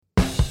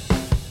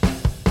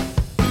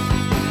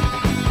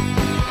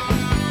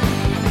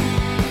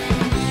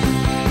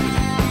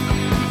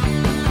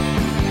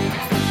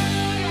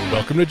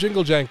Welcome to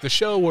Jingle Jank, the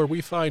show where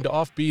we find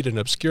offbeat and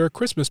obscure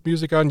Christmas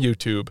music on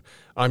YouTube.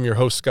 I'm your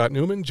host, Scott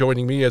Newman.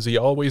 Joining me, as he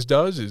always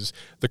does, is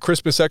the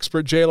Christmas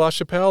expert, Jay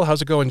LaChapelle.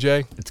 How's it going,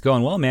 Jay? It's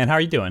going well, man. How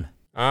are you doing?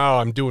 Oh,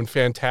 I'm doing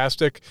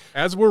fantastic.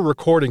 As we're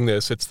recording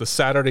this, it's the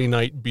Saturday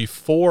night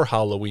before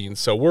Halloween,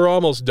 so we're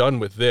almost done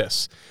with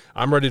this.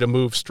 I'm ready to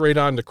move straight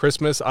on to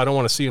Christmas. I don't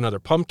want to see another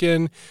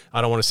pumpkin.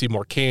 I don't want to see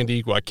more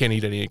candy. Well, I can't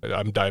eat any.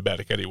 I'm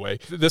diabetic anyway.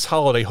 This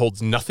holiday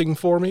holds nothing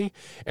for me,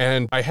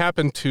 and I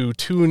happened to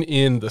tune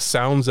in the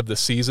Sounds of the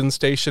Season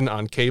station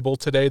on cable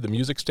today, the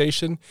music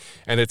station,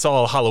 and it's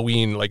all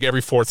Halloween. Like every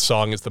fourth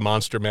song is the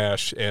Monster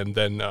Mash and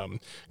then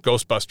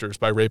Ghostbusters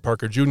by Ray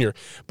Parker Jr.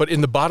 But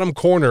in the bottom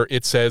corner,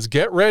 it says,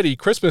 "Get ready,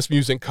 Christmas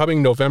music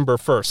coming November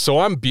 1st." So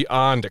I'm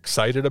beyond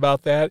excited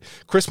about that.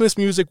 Christmas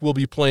music will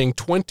be playing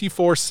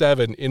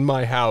 24/7 in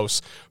my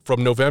house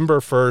from November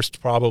 1st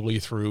probably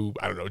through,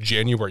 I don't know,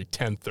 January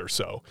 10th or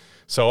so.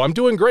 So I'm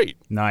doing great.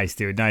 Nice,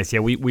 dude. Nice. Yeah,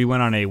 we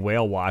went on a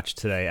whale watch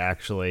today,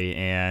 actually,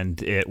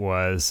 and it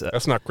was...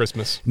 That's not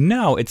Christmas.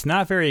 No, it's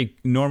not very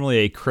normally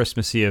a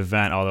Christmassy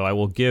event, although I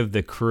will give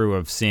the crew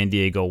of San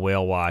Diego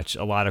Whale Watch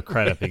a lot of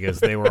credit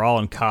because they were all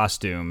in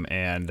costume.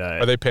 And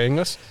Are they paying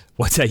us?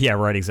 What's that? Yeah,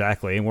 right,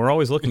 exactly. And we're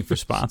always looking for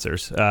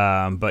sponsors.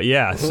 But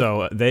yeah,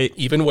 so they...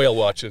 Even whale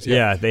watches,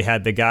 yeah. They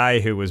had the guy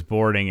who was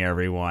boarding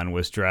everyone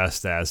was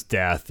dressed as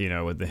Death, you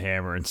know, with the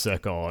hammer and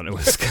sickle. And it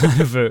was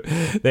kind of a...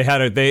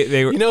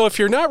 They were... You know,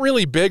 if you're not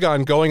really big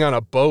on going on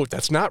a boat,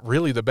 that's not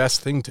really the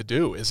best thing to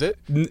do, is it?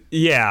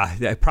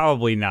 Yeah,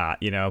 probably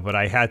not, you know, but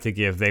I had to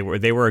give... They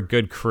were a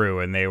good crew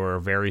and they were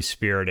very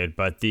spirited.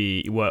 But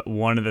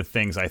one of the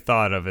things I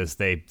thought of is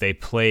they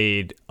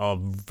played a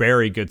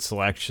very good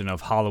selection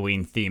of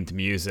Halloween-themed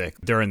music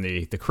during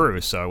the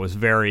cruise, so it was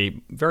very,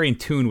 very in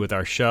tune with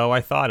our show. I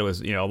thought it was,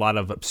 you know, a lot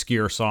of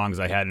obscure songs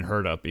I hadn't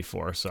heard of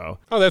before. So,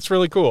 oh, that's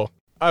really cool.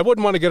 I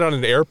wouldn't want to get on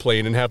an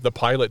airplane and have the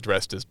pilot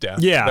dressed as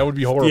Death. Yeah, that would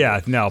be horrible.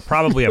 Yeah, no,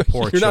 probably a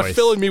poor You're choice. Not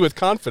filling me with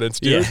confidence,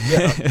 dude.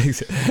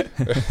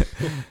 Yeah.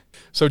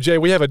 So, Jay,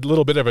 we have a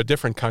little bit of a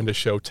different kind of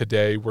show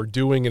today. We're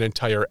doing an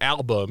entire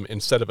album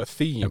instead of a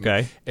theme.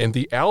 Okay. And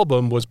the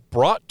album was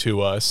brought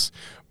to us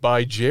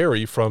by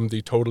Jerry from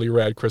the Totally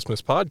Rad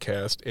Christmas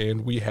podcast,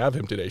 and we have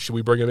him today. Should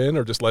we bring him in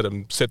or just let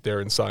him sit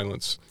there in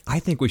silence? I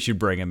think we should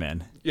bring him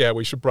in. Yeah,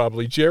 we should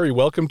probably. Jerry,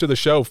 welcome to the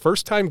show.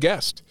 First-time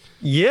guest.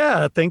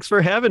 Yeah, thanks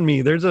for having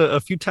me. There's a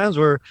few times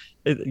where,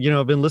 I've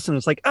been listening.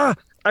 It's like,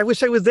 I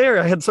wish I was there.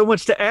 I had so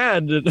much to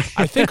add.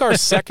 I think our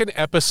second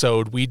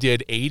episode, we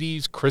did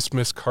 80s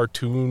Christmas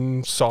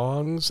cartoon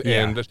songs,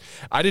 and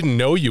I didn't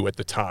know you at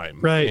the time.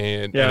 Right.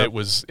 And it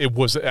was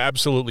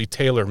absolutely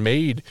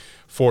tailor-made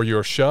for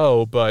your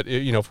show. But,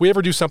 if we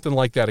ever do something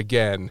like that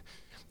again,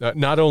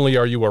 not only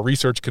are you a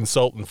research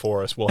consultant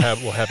for us, we'll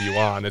have you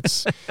on.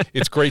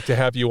 It's great to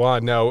have you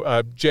on.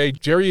 Now,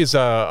 Jerry is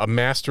a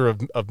master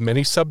of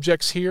many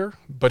subjects here,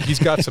 but he's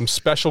got some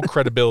special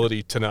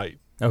credibility tonight.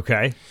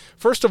 Okay.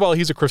 First of all,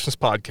 he's a Christmas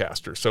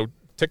podcaster, so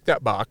tick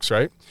that box,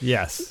 right?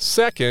 Yes.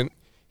 Second,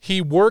 he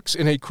works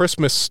in a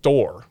Christmas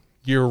store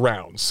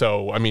year-round.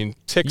 So, I mean,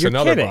 ticks You're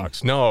another kidding.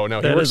 box. No.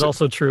 That is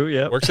also true,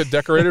 yeah. Works at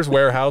Decorator's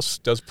Warehouse,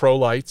 does pro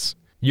lights.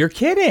 You're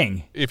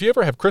kidding. If you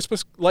ever have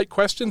Christmas light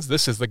questions,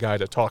 this is the guy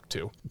to talk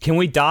to. Can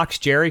we dox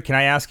Jerry? Can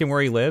I ask him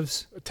where he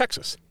lives?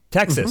 Texas.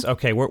 Texas. Mm-hmm.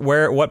 Okay.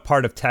 Where? What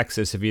part of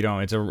Texas? If you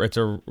don't, it's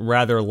a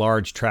rather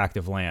large tract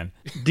of land.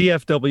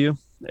 DFW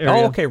area.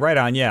 Oh, okay. Right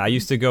on. Yeah, I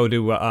used to go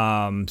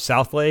to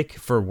South Lake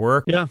for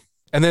work. Yeah.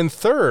 And then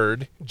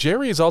third,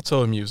 Jerry is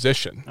also a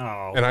musician.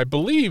 Oh. And I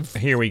believe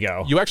here we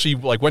go. You actually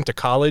went to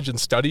college and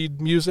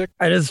studied music?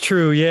 That is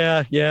true.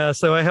 Yeah.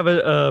 So I have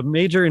a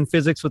major in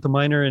physics with a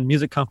minor in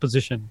music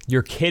composition.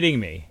 You're kidding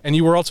me. And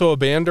you were also a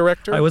band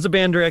director? I was a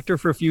band director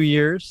for a few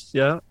years.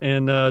 Yeah.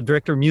 And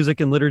director of music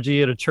and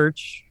liturgy at a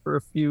church for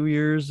a few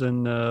years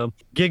and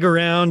gig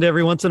around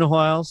every once in a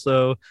while.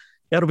 So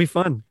that'll be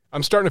fun.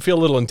 I'm starting to feel a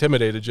little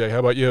intimidated, Jay. How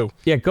about you?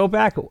 Yeah, go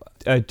back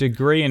a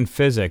degree in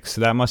physics.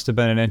 That must have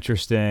been an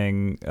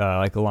interesting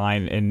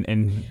line.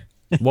 And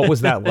what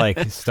was that like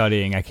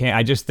studying?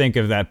 I just think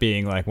of that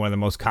being like one of the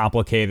most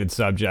complicated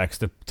subjects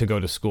to go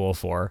to school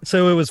for.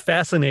 So it was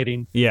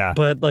fascinating. Yeah.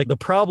 But the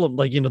problem,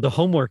 the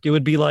homework, it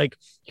would be like,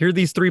 here are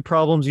these 3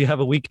 problems. You have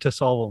a week to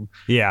solve them.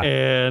 Yeah.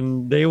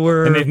 And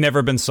they've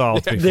never been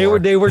solved before.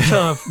 They were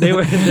tough. They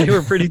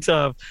were pretty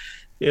tough.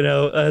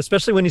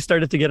 Especially when you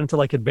started to get into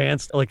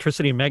advanced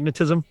electricity and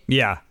magnetism.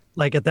 Yeah.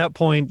 At that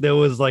point, there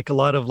was a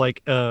lot of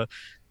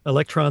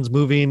electrons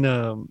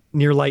moving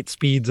near light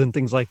speeds and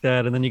things like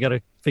that. And then you got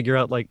to figure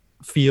out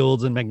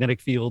fields and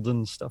magnetic fields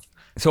and stuff.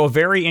 So a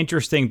very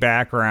interesting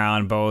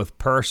background, both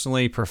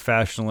personally,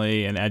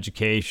 professionally, and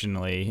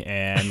educationally.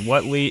 And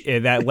what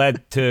that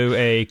led to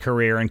a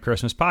career in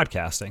Christmas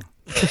podcasting.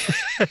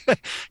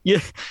 Yeah,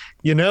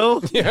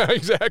 Yeah,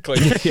 exactly.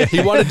 Yeah,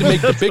 he wanted to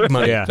make the big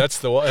money. Yeah. That's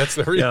the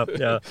reason.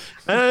 Yeah.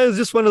 It was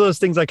just one of those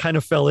things I kind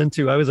of fell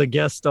into. I was a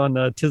guest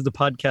on Tis the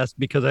Podcast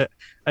because I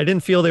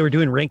didn't feel they were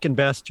doing Rankin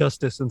Bass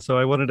justice, and so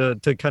I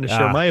wanted to kind of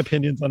share my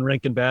opinions on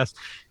Rankin Bass.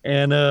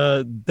 And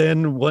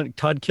then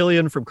Todd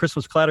Killian from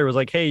Christmas Clatter was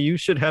like, "Hey, you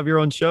should have your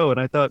own show," and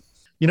I thought,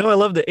 I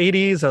love the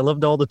 80s. I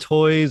loved all the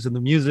toys and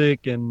the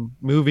music and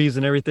movies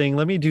and everything.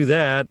 Let me do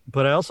that.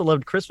 But I also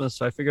loved Christmas.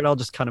 So I figured I'll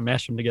just kind of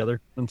mash them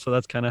together. And so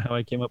that's kind of how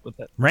I came up with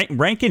that.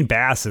 Rankin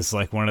Bass is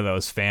like one of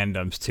those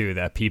fandoms too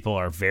that people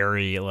are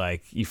very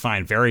like, you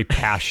find very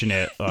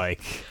passionate,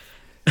 like.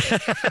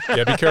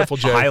 Yeah, be careful,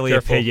 Jay. Highly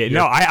opinionated.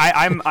 No,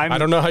 I'm. I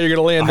don't know how you're going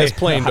to land this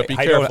plane, but be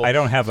careful. I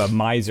don't have a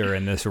miser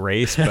in this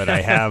race, but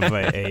I have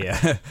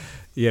I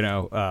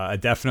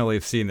definitely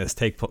have seen this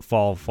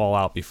fall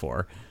out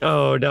before.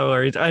 Oh, no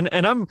worries. And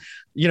I'm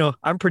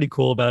pretty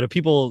cool about it.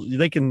 People,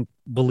 they can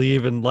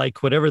believe and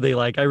like whatever they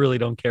like. I really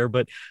don't care.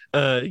 But,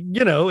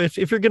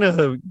 if you're going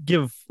to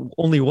give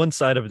only one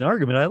side of an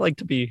argument,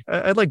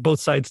 I'd like both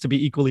sides to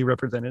be equally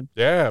represented.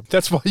 Yeah,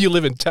 that's why you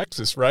live in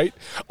Texas, right?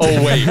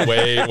 Oh,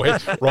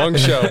 wait. Wrong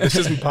show. This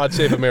isn't Pod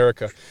Save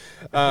America.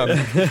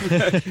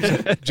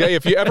 Jay,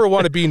 if you ever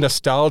want to be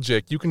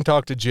nostalgic, you can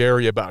talk to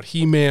Jerry about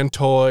He-Man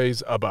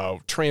toys,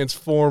 about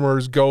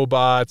Transformers,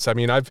 GoBots. I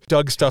mean, I've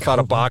dug stuff out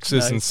of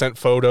boxes and sent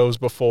photos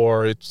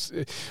before.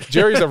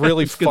 Jerry's a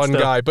really fun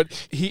guy,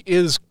 but he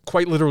is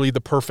quite literally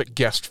the perfect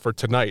guest for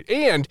tonight.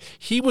 And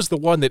he was the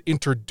one that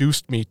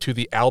introduced me to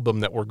the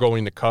album that we're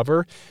going to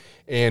cover.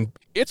 And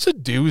it's a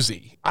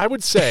doozy. I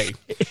would say,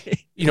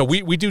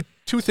 we do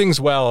two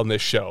things well on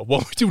this show. Well,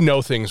 we do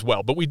no things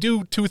well, but we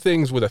do two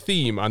things with a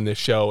theme on this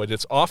show, and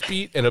it's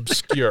offbeat and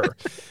obscure.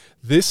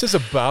 This is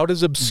about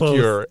as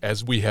obscure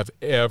as we have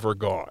ever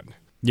gone.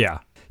 Yeah.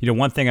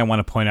 One thing I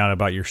want to point out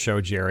about your show,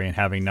 Jerry, and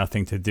having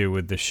nothing to do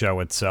with the show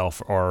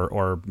itself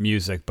or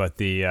music, but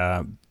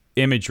the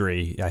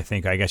imagery, I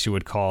guess you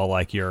would call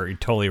like your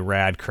totally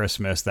rad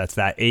Christmas. That's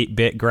that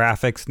 8-bit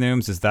graphics,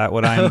 Nooms. Is that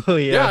what I'm? Oh,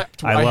 yeah.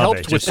 I love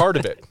helped with part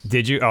of it.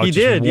 Did you? Oh, he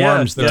did,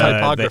 warms the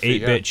typography,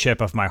 8-bit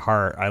chip of my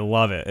heart. I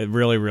love it.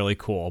 Really, really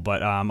cool.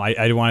 But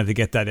I wanted to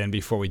get that in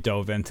before we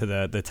dove into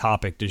the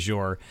topic du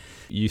jour.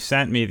 You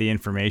sent me the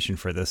information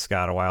for this,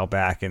 Scott, a while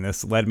back, and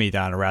this led me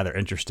down a rather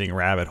interesting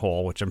rabbit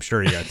hole, which I'm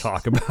sure you're going to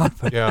talk about.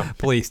 But yeah.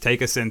 Please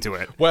take us into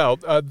it. Well,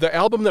 the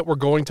album that we're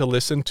going to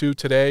listen to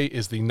today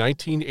is the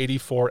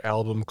 1984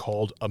 album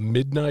called A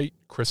Midnight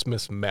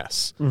Christmas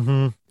Mess.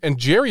 Mm-hmm. And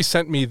Jerry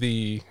sent me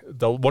the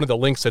one of the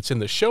links that's in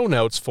the show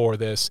notes for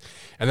this,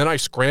 and then I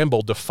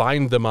scrambled to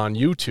find them on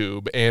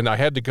YouTube, and I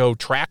had to go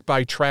track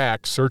by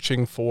track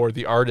searching for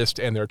the artist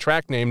and their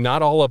track name.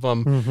 Not all of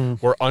them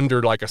were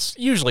under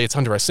usually it's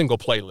under a single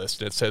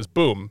playlist. It says,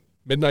 boom,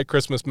 Midnight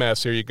Christmas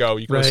Mess, here you go.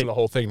 You can listen to the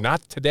whole thing.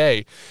 Not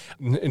today.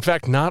 In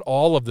fact, not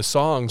all of the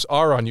songs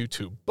are on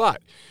YouTube,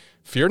 but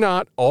fear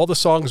not, all the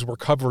songs we're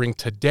covering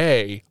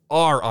today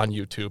are on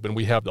YouTube, and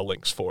we have the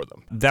links for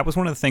them. That was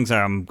one of the things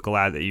I'm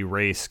glad that you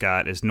raised,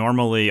 Scott, is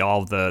normally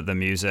all the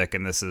music,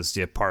 and this is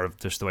part of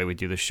just the way we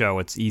do the show,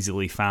 it's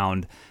easily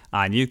found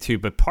on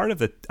YouTube. But part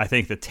of I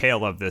think the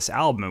tale of this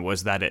album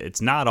was that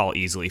it's not all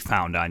easily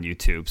found on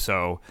YouTube.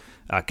 So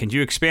can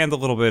you expand a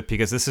little bit,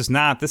 because this is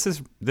not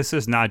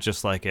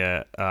just like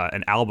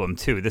an album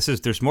too.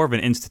 There's more of an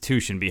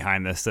institution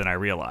behind this than I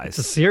realized. It's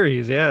a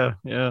series, yeah.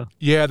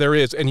 Yeah, there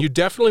is, and you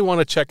definitely want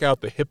to check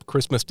out the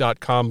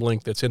hipchristmas.com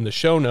link that's in the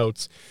show notes.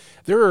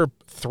 There are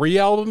 3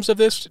 albums of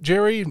this,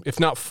 Jerry, if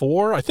not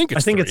 4. I think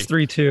it's 3. It's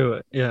 3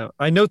 too. Yeah,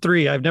 I know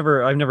 3. I've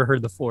never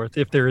heard the 4th,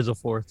 if there is a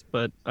 4th,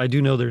 but I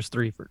do know there's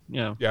 3 for.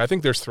 Yeah, I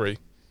think there's 3.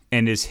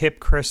 And is Hip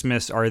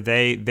Christmas, are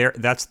they there?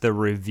 That's the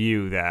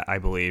review that I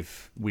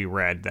believe we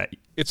read. That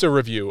it's a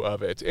review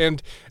of it.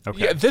 And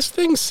yeah, this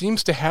thing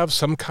seems to have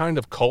some kind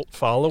of cult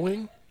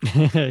following.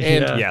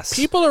 And yes,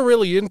 people are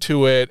really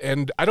into it,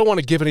 and I don't want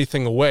to give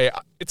anything away.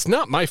 It's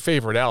not my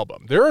favorite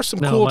album. There are some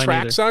cool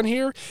tracks on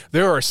here.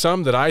 There are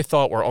some that I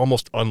thought were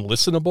almost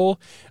unlistenable,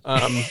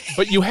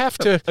 but you have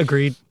to...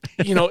 Agreed.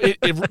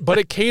 But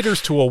it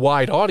caters to a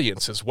wide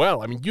audience as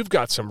well. I mean, you've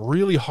got some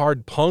really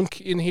hard punk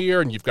in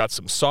here, and you've got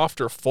some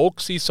softer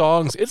folksy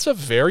songs. It's a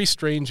very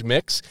strange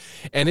mix,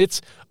 and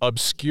it's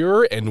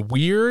obscure and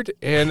weird,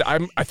 and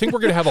I think we're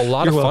going to have a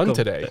lot of fun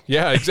today.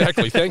 Yeah,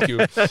 exactly. Thank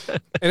you.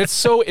 And it's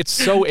so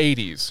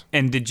 80s.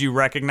 And did you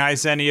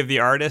recognize any of the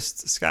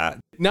artists, Scott?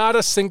 Not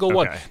a single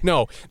one.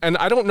 No. And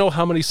I don't know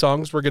how many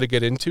songs we're going to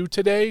get into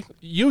today.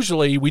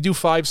 Usually we do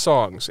 5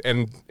 songs,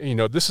 and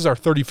this is our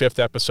 35th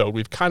episode.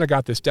 We've kind of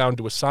got this down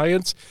to a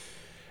science.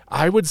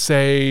 I would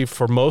say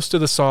for most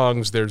of the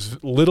songs,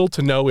 there's little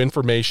to no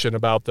information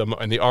about them,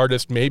 and the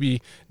artist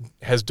maybe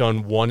has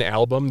done 1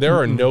 album. There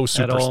are no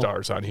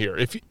superstars on here.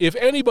 If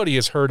anybody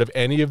has heard of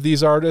any of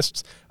these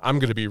artists, I'm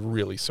going to be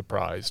really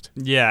surprised.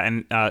 Yeah,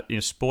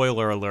 and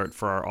spoiler alert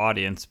for our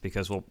audience,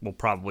 because we'll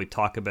probably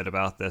talk a bit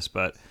about this,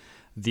 but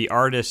the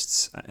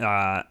artists,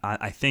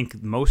 I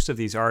think most of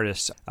these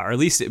artists, or at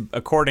least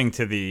according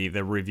to the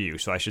review,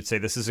 so I should say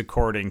this is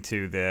according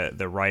to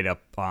the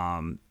write-up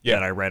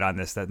that I read on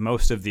this, that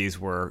most of these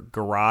were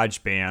garage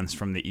bands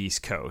from the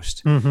East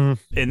Coast. Mm-hmm.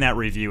 In that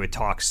review, it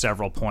talks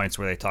several points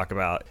where they talk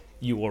about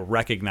you will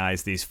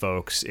recognize these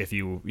folks if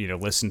you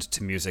listened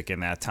to music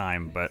in that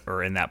time,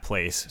 or in that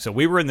place. So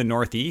we were in the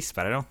Northeast,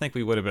 but I don't think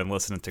we would have been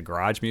listening to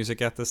garage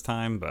music at this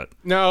time. But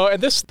no,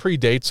 and this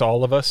predates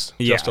all of us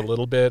just a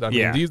little bit. I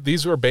mean,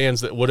 these were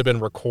bands that would have been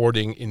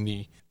recording in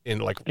the in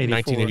like 84,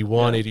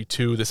 1981, yeah.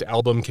 82. This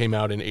album came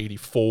out in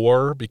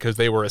 84 because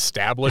they were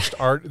established they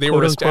Quote, were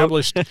unquote.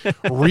 established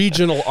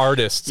regional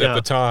artists at Yeah.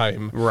 the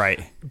time.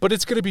 Right. But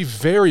it's going to be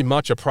very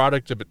much a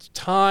product of its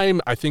time.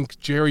 I think,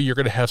 Jerry, you're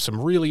going to have some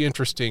really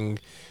interesting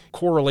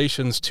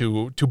correlations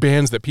to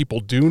bands that people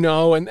do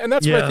know, and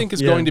that's what I Yeah, think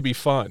is yeah. going to be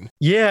fun.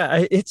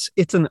 Yeah,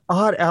 it's an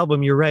odd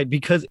album. You're right,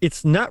 because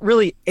it's not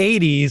really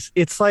 80s.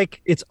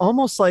 It's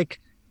almost like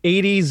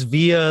 80s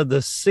via the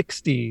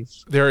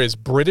 60s. There is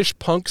British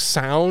punk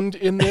sound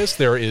in this.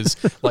 There is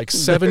like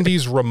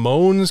 70s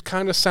Ramones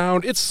kind of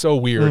sound. It's so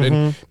weird.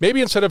 And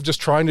maybe instead of just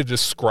trying to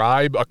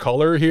describe a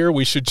color here,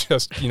 we should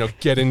just,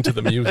 get into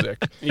the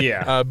music.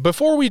 Yeah.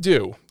 Before we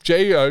do,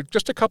 Jay,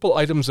 just a couple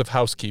items of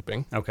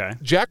housekeeping. Okay.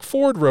 Jack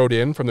Ford wrote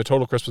in from the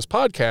Total Christmas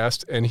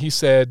podcast, and he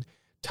said,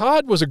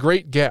 Todd was a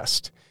great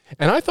guest.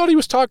 And I thought he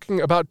was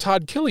talking about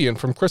Todd Killian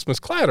from Christmas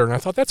Clatter, and I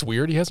thought, that's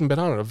weird. He hasn't been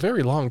on in a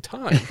very long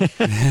time.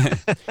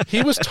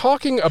 He was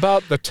talking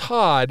about the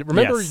Todd.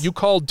 Remember, Yes. you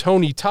called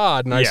Tony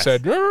Todd, and I Yes.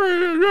 said,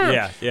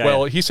 Yeah,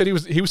 well, he said he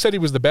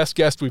was the best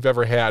guest we've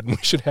ever had, and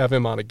we should have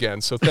him on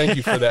again. So thank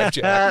you for that,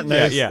 Jack.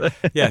 Nice.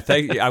 Yeah.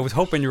 I was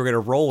hoping you were going to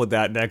roll with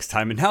that next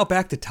time. And now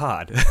back to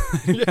Todd.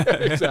 Yeah,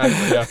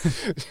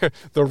 exactly. Yeah.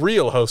 The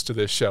real host of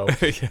this show.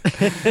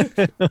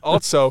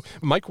 Also,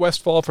 Mike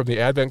Westfall from the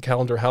Advent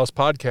Calendar House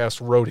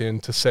podcast wrote in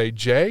to say,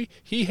 Jay,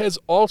 he has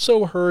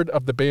also heard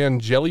of the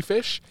band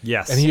Jellyfish.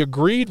 Yes. And he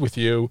agreed with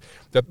you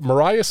that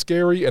Mariah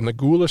Carey and the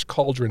Ghoulish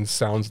Cauldron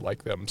sounds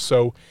like them.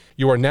 So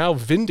you are now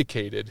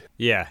vindicated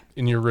Yeah.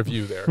 in your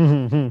review there.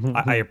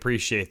 I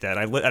appreciate that.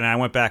 And I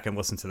went back and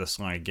listened to the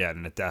song again,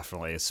 and it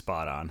definitely is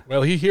spot on.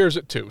 Well, he hears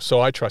it too,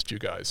 so I trust you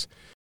guys.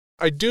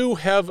 I do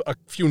have a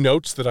few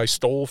notes that I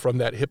stole from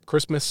that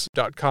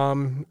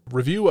hipchristmas.com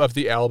review of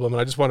the album,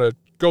 and I just want to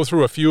go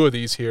through a few of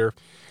these here.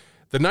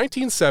 The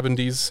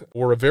 1970s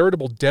were a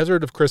veritable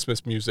desert of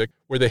Christmas music,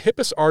 where the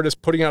hippest artists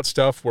putting out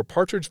stuff were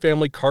Partridge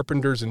Family,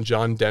 Carpenters, and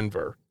John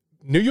Denver.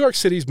 New York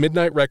City's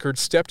Midnight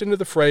Records stepped into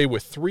the fray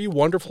with 3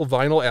 wonderful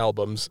vinyl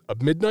albums, A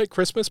Midnight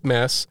Christmas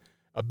Mess,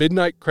 A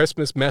Midnight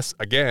Christmas Mess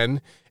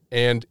Again,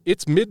 and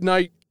It's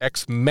Midnight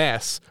X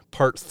Mess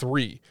Part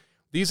 3.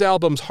 These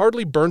albums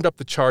hardly burned up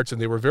the charts,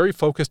 and they were very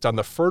focused on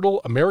the fertile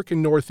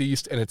American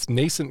Northeast and its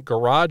nascent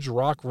garage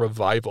rock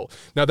revival.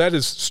 Now, that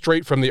is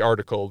straight from the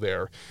article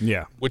there.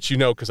 Yeah. Which you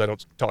know because I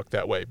don't talk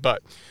that way.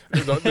 But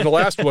the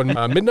last one,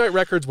 Midnight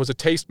Records was a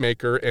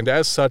tastemaker, and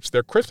as such,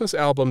 their Christmas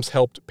albums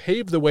helped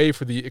pave the way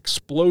for the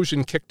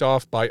explosion kicked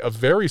off by A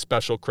Very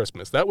Special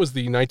Christmas. That was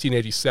the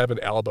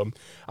 1987 album.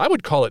 I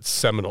would call it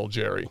seminal,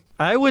 Jerry.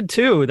 I would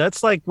too.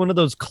 That's like one of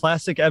those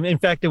classic. I mean, in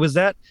fact, it was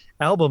that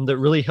album that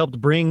really helped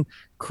bring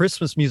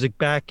Christmas music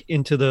back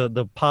into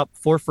the pop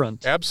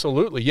forefront.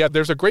 Absolutely. Yeah,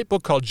 there's a great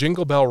book called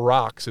Jingle Bell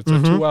Rocks. It's a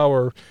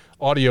 2-hour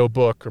audio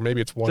book, or maybe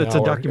it's 1 hour. It's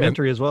a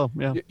documentary as well.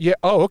 Yeah. Yeah.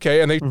 Oh,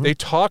 okay. And they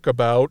talk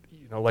about,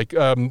 like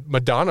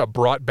Madonna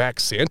brought back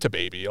Santa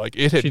Baby. Like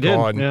it had She did,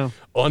 gone yeah.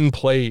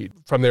 unplayed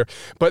from there.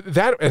 But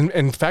that, and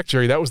in fact,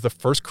 Jerry, that was the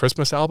first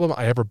Christmas album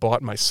I ever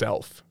bought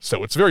myself.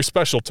 So it's very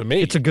special to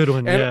me. It's a good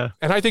one, and, yeah.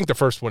 And I think the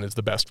first one is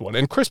the best one.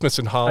 And Christmas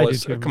in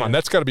Hollis, too, come on, yeah.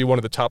 that's got to be one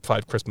of the top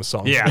 5 Christmas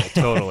songs. Yeah,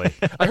 totally.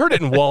 I heard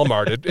it in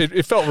Walmart.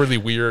 It felt really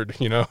weird,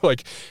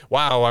 like,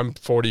 wow, I'm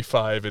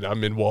 45 and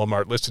I'm in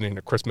Walmart listening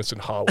to Christmas in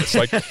Hollis.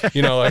 Like,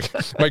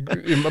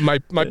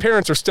 like my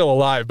parents are still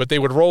alive, but they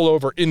would roll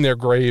over in their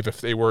grave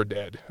if they were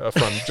dead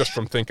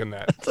from thinking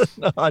that.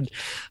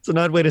 It's an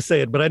odd way to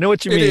say it, but I know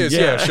what you It mean. is,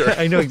 yeah, sure.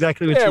 I know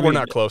exactly what you Yeah, mean. we're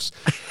not close.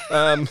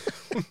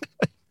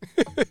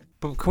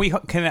 But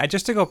can I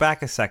just to go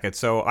back a second?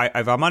 So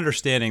if I'm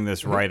understanding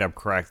this right up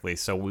correctly,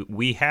 so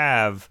we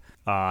have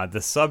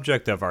the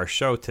subject of our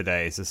show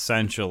today is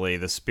essentially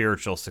the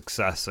spiritual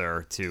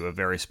successor to A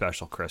Very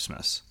Special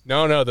Christmas.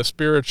 No, the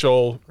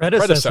spiritual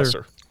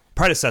Predecessor.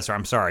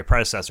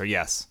 Predecessor,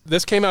 yes.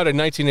 This came out in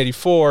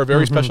 1984.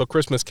 Very Special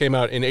Christmas came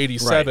out in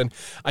 87. Right.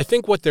 I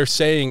think what they're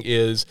saying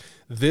is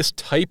this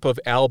type of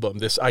album,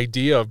 this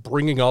idea of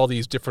bringing all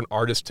these different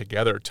artists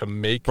together to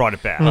make Brought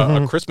it back.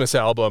 a Christmas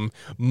album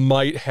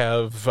might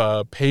have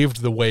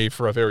paved the way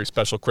for A Very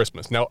Special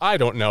Christmas. Now, I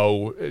don't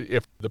know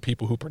if the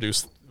people who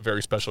produced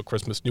Very Special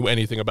Christmas knew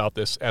anything about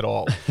this at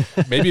all.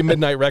 Maybe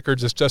Midnight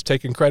Records is just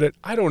taking credit.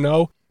 I don't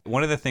know.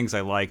 One of the things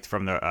I liked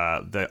from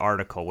the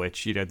article,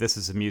 which this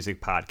is a music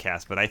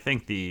podcast, but I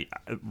think the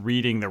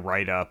reading the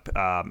write up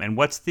and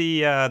what's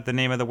the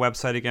name of the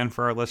website again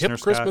for our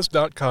listeners?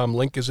 Hipchristmas.com.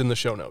 Link is in the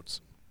show notes.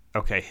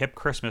 Okay,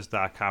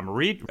 hipchristmas.com.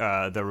 Read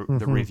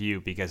the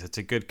review because it's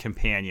a good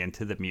companion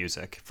to the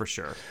music for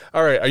sure.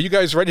 All right, are you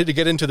guys ready to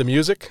get into the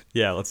music?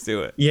 Yeah, let's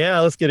do it. Yeah,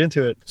 let's get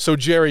into it. So,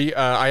 Jerry,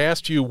 I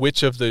asked you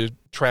which of the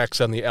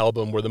tracks on the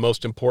album were the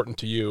most important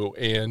to you,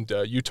 and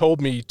you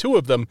told me 2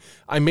 of them.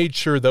 I made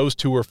sure those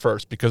 2 were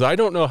first because I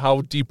don't know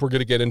how deep we're going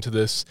to get into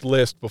this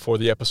list before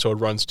the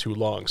episode runs too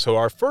long. So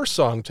our first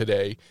song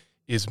today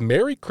is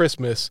Merry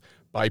Christmas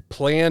by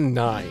Plan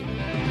 9.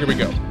 Here we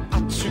go. I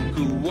took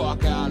a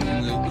walk out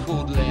in the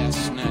cold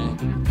last night.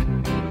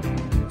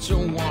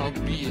 Don't wanna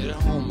be at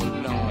home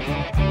alone.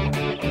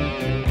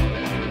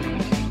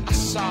 I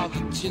saw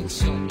the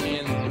tinsel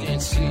and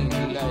dancing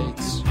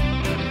lights,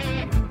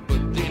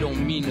 but they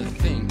don't mean a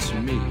thing to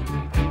me.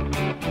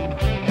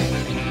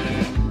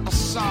 I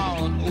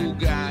saw an old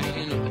guy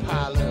in a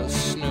pile of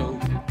snow.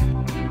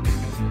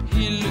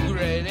 He looked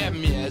right at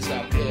me as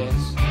I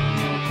passed.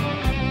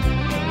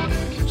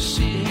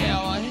 She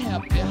had a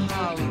happy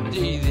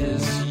holiday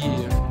this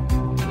year,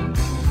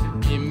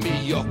 and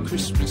may your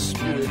Christmas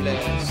spirit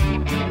last.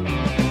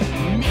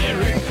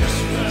 Merry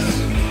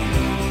Christmas.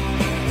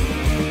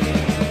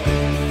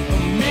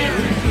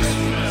 Merry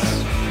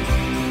Christmas.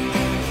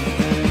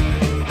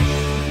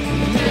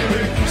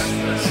 Merry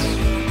Christmas.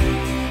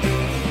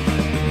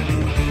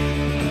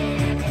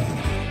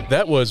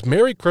 That was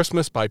Merry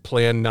Christmas by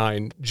Plan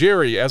 9.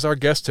 Jerry, as our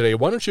guest today,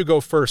 why don't you go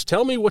first?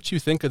 Tell me what you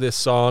think of this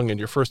song and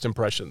your first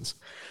impressions.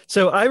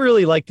 So I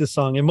really like this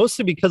song, and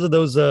mostly because of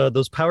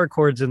those power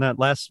chords in that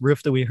last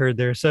riff that we heard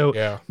there. So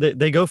Yeah.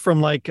 they go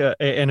from like,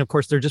 and of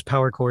course they're just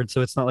power chords,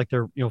 so it's not like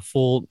they're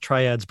full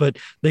triads, but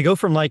they go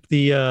from like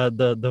the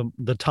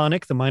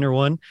tonic, the minor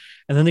one,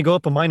 and then they go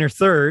up a minor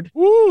third.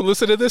 Woo!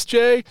 Listen to this,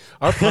 Jay.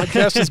 Our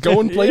podcast is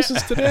going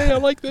places today. I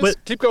like this.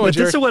 Keep going, But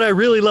Jerry. this is what I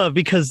really love,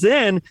 because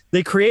then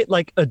they create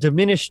like a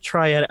diminished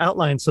triad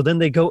outline. So then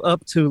they go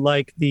up to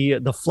like the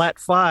flat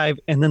 5,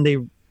 and then they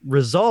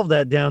resolve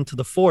that down to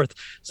the 4th.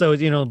 So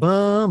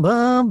bum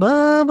bum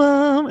bum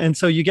bum, and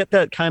so you get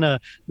that kind of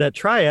that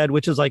triad,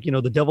 which is like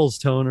the devil's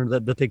tone, or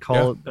that they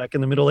call it back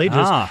in the Middle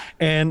Ages.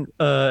 And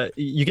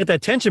you get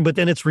that tension, but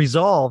then it's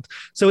resolved.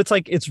 So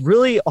it's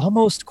really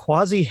almost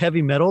quasi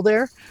heavy metal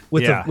there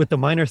with the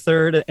minor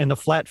third and the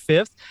flat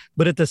 5th,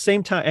 but at the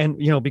same time,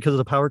 and because of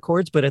the power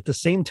chords, but at the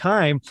same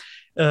time,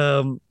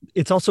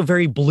 it's also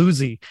very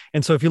bluesy.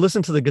 And so if you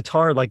listen to the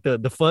guitar, like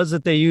the fuzz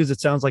that they use, it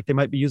sounds like they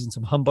might be using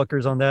some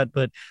humbuckers on that,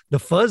 but the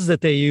fuzz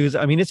that they use,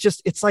 I mean,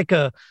 it's like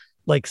a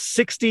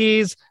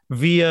 60s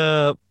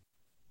via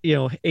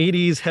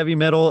 80s heavy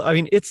metal. I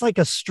mean, it's like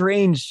a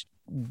strange,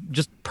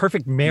 just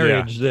perfect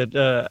marriage that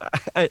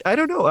I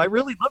don't know. I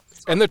really love this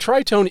song. And the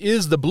tritone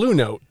is the blue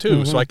note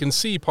too, so I can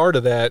see part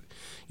of that,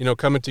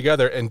 coming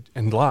together.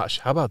 And Losh,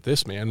 how about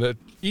this, man? The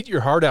Eat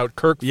Your Heart Out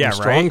Kirk from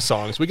Strong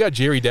Songs. We got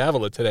Jerry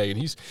Davila today, and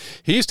he's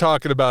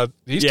talking about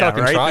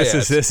talking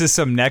triads. This is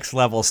some next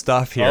level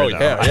stuff here. Oh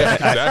yeah,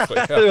 exactly.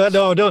 Yeah.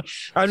 No,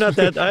 I'm not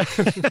that.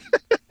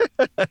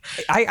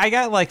 I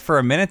got like for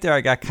a minute there,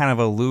 I got kind of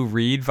a Lou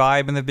Reed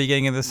vibe in the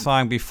beginning of the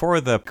song before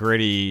the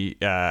gritty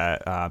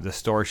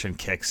distortion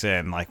kicks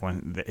in, like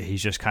when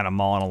he's just kind of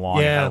mulling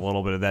along. Yeah. It had a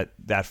little bit of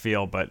that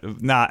feel,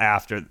 but not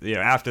after.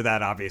 After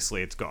that,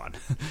 obviously, it's gone.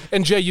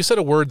 And Jay, you said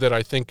a word that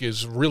I think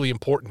is really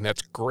important.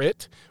 That's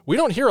grit. We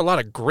don't hear a lot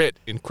of grit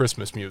in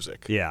Christmas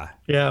music. Yeah.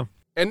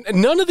 And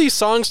none of these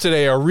songs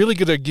today are really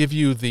going to give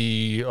you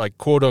the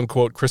quote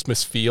unquote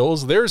Christmas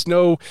feels. There's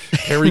no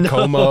Harry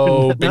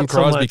Como, Bing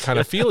Crosby kind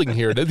of feeling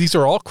here. These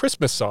are all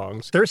Christmas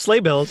songs. There are sleigh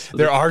bells.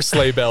 There are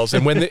sleigh bells,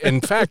 and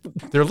in fact,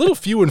 they're a little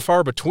few and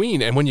far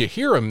between. And when you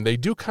hear them, they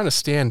do kind of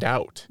stand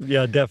out.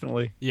 Yeah,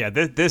 definitely. Yeah,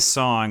 this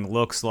song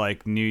looks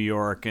like New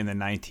York in the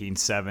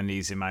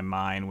 1970s in my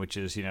mind, which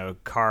is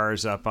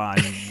cars up on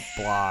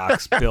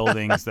blocks,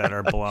 buildings that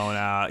are blown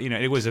out.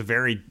 It was a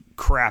very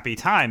crappy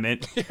time.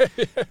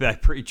 That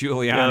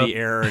pre-Giuliani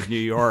era of New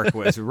York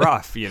was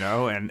rough,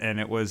 and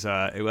it was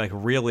like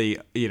really,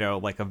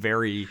 like a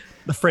very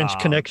the French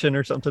Connection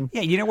or something.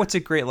 Yeah, what's a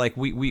great, like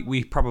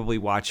we probably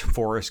watch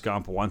Forrest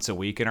Gump once a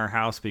week in our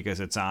house because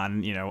it's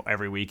on,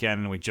 every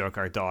weekend, and we joke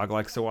our dog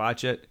likes to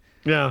watch it.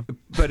 Yeah,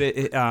 but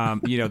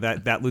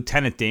that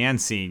Lieutenant Dan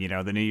scene,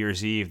 the New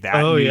Year's Eve,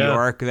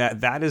 York,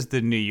 that is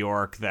the New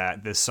York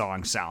that this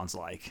song sounds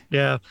like.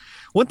 Yeah,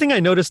 one thing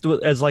I noticed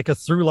as like a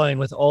through line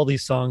with all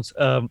these songs,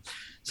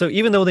 so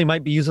even though they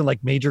might be using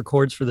like major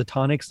chords for the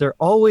tonics, they're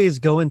always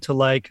going to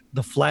like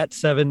the flat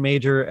 7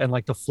 major and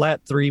like the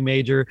flat 3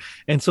 major,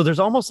 and so there's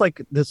almost like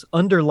this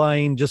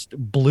underlying just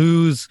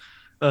blues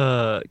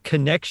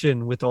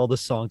connection with all the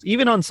songs,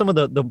 even on some of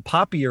the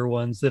poppier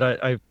ones that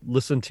I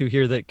listened to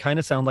here that kind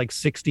of sound like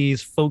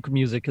 60s folk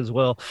music as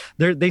well.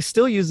 They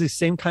still use these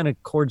same kind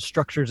of chord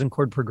structures and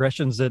chord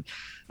progressions that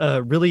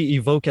really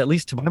evoke, at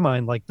least to my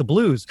mind, like the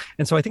blues.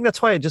 And so I think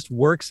that's why it just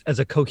works as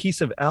a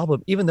cohesive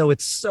album, even though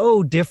it's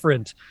so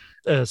different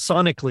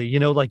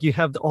sonically, like you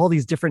have all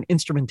these different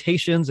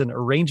instrumentations and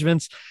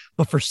arrangements,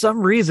 but for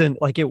some reason,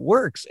 like it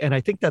works. And I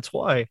think that's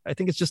why. I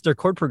think it's just their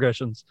chord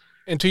progressions.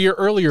 And to your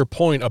earlier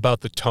point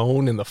about the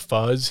tone and the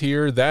fuzz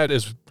here, that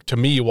is to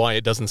me why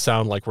it doesn't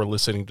sound like we're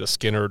listening to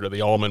Skinner or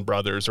the Allman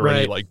Brothers or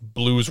any like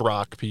blues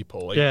rock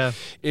people. Like,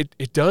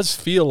 it does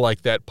feel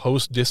like that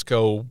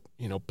post-disco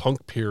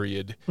punk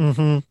period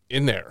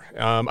in there.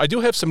 I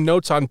do have some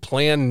notes on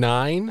Plan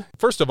 9.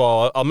 First of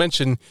all, I'll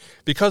mention,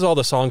 because all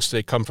the songs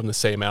today come from the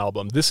same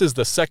album, this is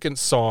the second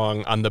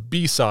song on the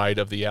B-side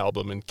of the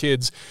album. And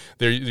kids,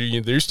 there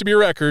used to be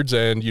records,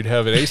 and you'd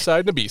have an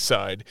A-side and a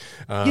B-side.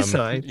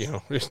 B-side.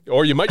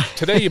 Or you might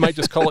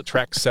just call it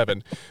track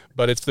 7.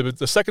 But it's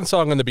the second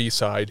song on the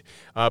B-side.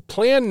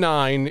 Plan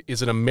 9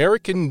 is an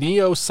American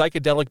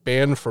neo-psychedelic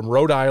band from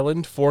Rhode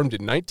Island, formed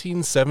in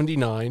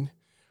 1979.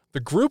 The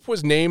group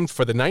was named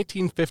for the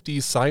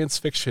 1950s science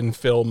fiction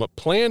film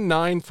Plan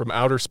 9 from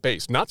Outer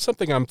Space. Not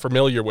something I'm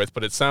familiar with,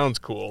 but it sounds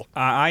cool.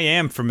 I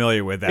am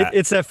familiar with that.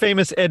 It's that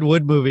famous Ed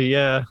Wood movie.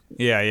 Yeah.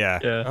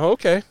 Yeah. Oh,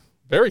 okay.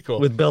 Very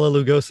cool. With Bela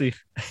Lugosi.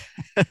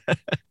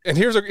 And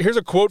here's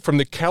a quote from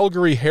the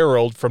Calgary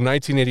Herald from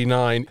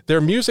 1989.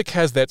 Their music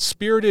has that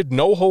spirited,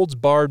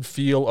 no-holds-barred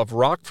feel of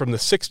rock from the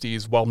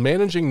 60s while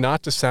managing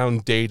not to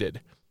sound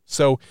dated.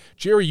 So,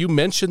 Jerry, you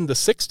mentioned the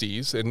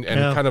 60s and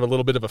kind of a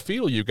little bit of a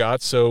feel you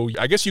got. So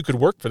I guess you could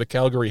work for the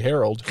Calgary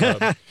Herald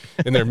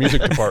in their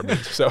music department.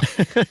 So,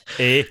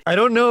 I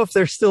don't know if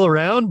they're still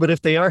around, but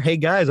if they are, hey,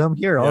 guys, I'm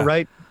here.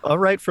 Yeah. I'll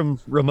write from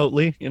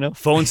remotely,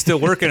 Phone's still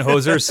working,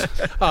 hosers.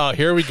 Oh,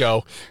 here we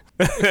go.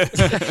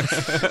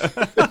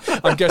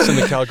 I'm guessing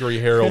the Calgary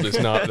Herald is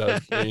not,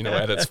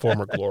 at its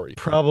former glory.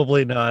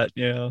 Probably not,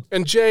 yeah.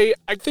 And Jay,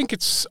 I think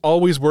it's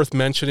always worth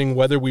mentioning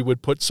whether we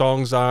would put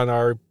songs on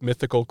our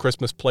mythical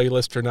Christmas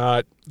playlist or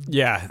not.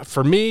 Yeah.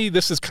 For me,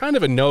 this is kind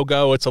of a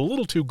no-go. It's a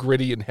little too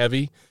gritty and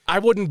heavy. I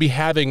wouldn't be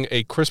having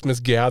a Christmas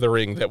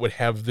gathering that would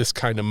have this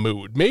kind of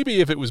mood. Maybe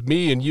if it was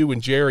me and you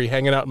and Jerry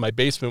hanging out in my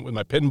basement with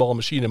my pinball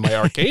machine and my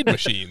arcade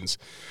machines.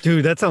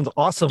 Dude, that sounds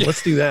awesome.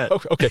 Let's do that.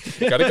 Okay,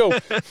 gotta go.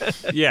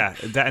 Yeah,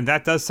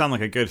 that does sound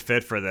like a good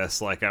fit for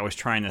this. Like, I was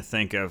trying to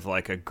think of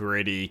like a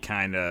gritty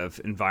kind of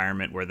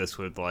environment where this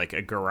would, like,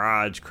 a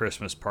garage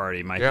Christmas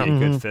party might be a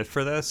good fit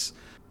for this.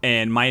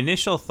 And my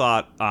initial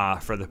thought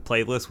for the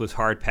playlist was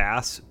hard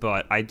pass,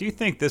 but I do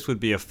think this would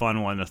be a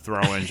fun one to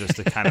throw in just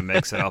to kind of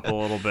mix it up a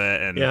little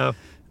bit. And yeah.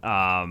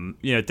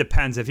 It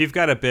depends. If you've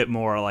got a bit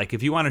more, like,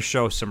 if you want to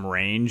show some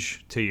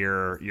range to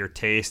your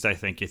taste, I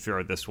think you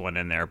throw this one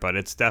in there. But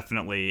it's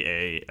definitely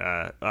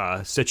a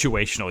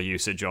situational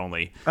usage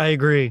only. I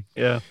agree.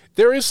 Yeah.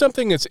 There is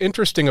something that's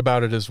interesting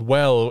about it as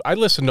well. I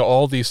listen to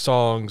all these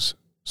songs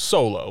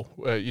solo.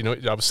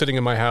 I was sitting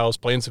in my house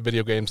playing some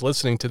video games,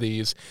 listening to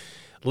these.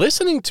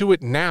 Listening to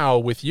it now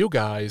with you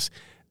guys,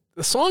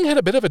 the song had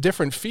a bit of a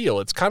different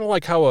feel. It's kind of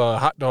like how a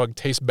hot dog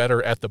tastes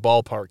better at the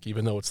ballpark,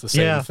 even though it's the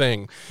same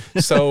thing.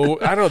 So,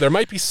 I don't know, there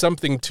might be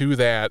something to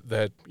that,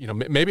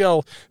 maybe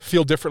I'll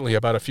feel differently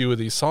about a few of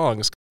these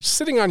songs.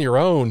 Sitting on your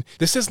own,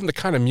 this isn't the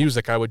kind of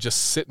music I would just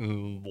sit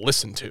and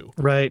listen to.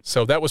 Right.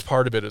 So that was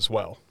part of it as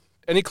well.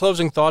 Any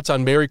closing thoughts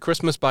on Merry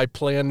Christmas by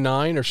Plan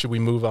 9, or should we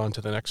move on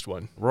to the next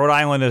one? Rhode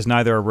Island is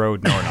neither a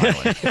road nor an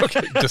island.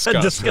 Okay,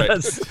 discuss. Right.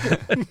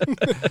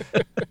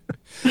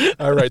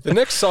 All right, the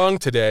next song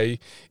today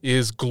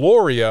is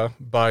Gloria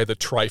by the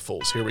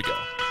Trifles. Here we go.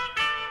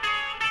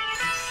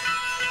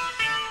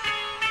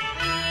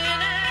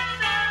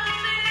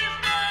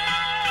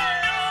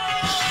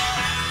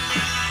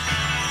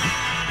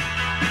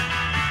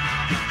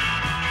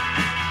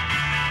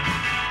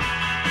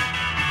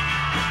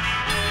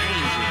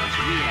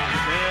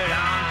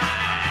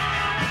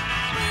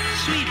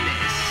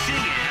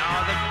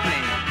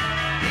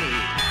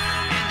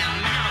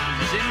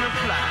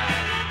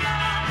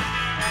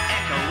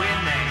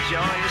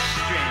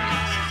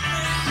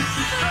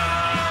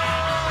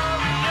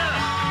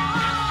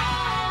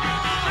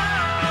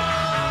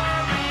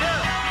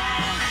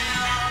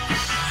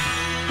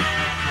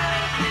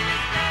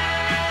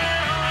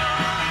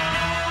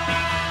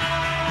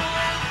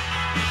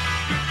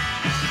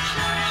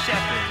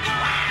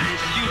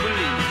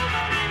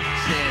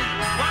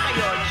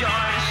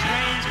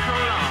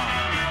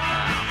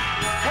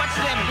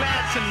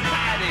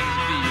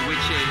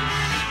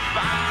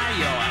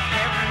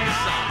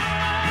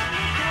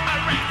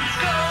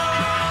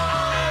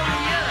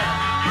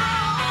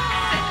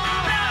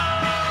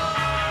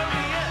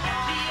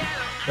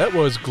 That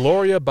was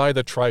Gloria by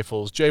the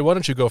Trifles. Jay, why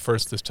don't you go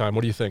first this time?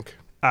 What do you think?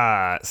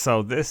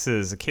 So this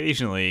is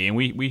occasionally, and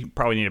we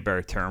probably need a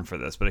better term for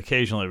this, but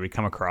occasionally we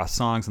come across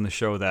songs on the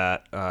show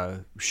that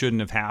shouldn't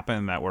have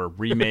happened, that were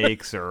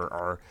remakes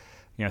or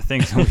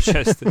things that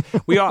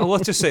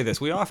let's just say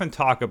this. We often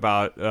talk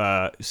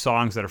about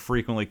songs that are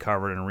frequently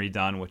covered and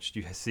redone, which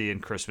you see in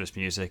Christmas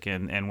music,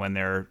 and when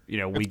they're,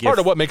 part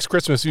of what makes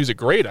Christmas music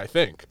great, I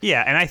think.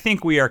 Yeah, and I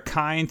think we are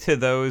kind to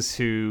those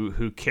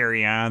who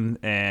carry on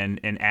and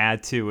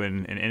add to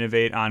and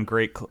innovate on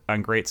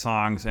great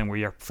songs, and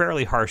we are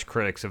fairly harsh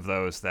critics of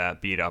those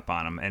that beat up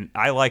on them. And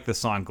I like the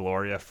song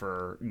Gloria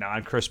for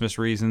non-Christmas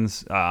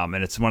reasons, and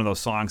it's one of those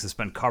songs that's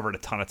been covered a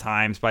ton of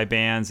times by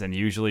bands, and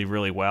usually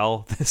really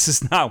well. This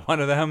is not one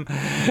of them.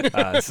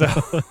 So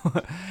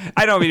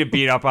I don't mean to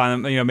beat up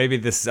on them.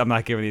 Maybe I'm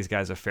not giving these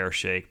guys a fair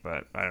shake,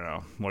 but I don't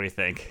know. What do you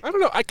think? I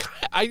don't know.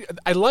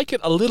 I like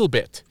it a little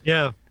bit.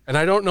 Yeah. And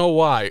I don't know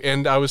why.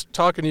 And I was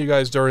talking to you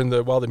guys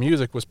while the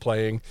music was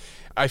playing.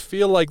 I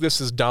feel like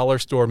this is Dollar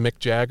Store Mick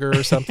Jagger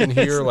or something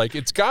here. Like,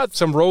 it's got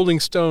some Rolling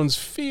Stones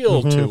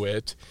feel to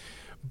it.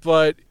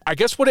 But I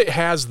guess what it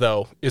has,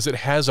 though, is it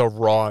has a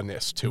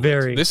rawness to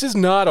it. This is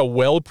not a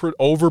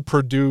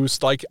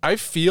overproduced, like, I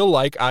feel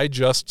like I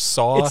just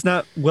saw... It's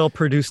not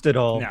well-produced at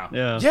all. No.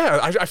 Yeah,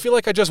 I feel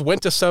like I just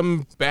went to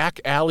some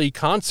back alley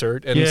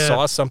concert and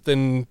saw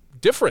something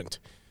different.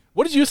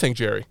 What did you think,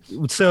 Jerry?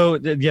 So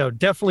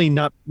definitely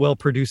not well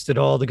produced at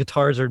all. The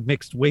guitars are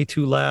mixed way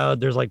too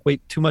loud. There's like way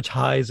too much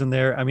highs in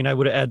there. I mean, I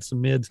would have added some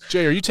mids.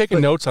 Jay, are you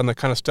taking notes on the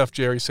kind of stuff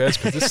Jerry says?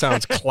 Because this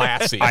sounds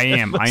classy. I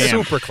am.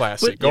 Super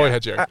classy. Go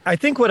ahead, Jerry. I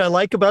think what I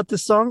like about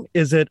this song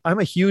is that I'm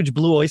a huge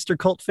Blue Oyster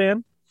Cult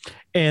fan.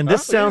 And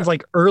this sounds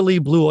like early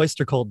Blue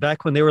Oyster Cult,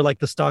 back when they were like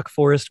the Stock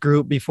Forest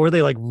group, before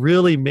they like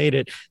really made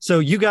it. So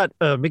you got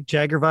Mick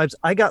Jagger vibes.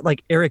 I got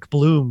like Eric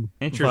Bloom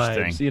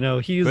Interesting.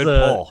 vibes. He's Good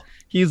pull.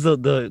 He's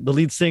the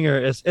lead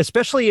singer,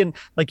 especially in,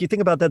 like, you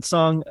think about that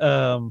song,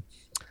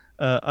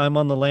 I'm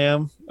on the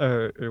Lamb,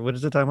 or what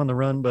is it? I'm on the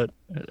Run, but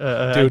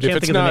dude, if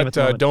it's not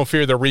Don't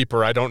Fear the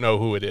Reaper, I don't know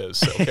who it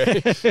is.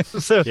 Okay.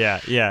 So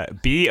yeah,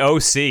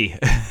 BOC.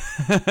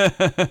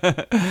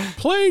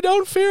 Play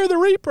Don't Fear the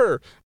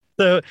Reaper.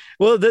 So,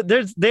 well,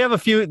 they have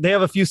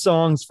a few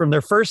songs from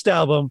their first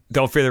album,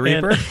 Don't Fear the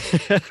Reaper.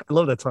 I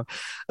love that song.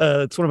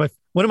 It's one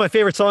of my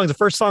favorite songs. The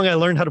first song I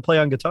learned how to play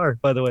on guitar,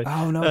 by the way.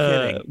 Oh, no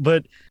kidding.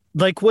 But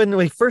like when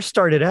we first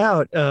started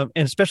out, and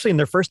especially in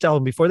their first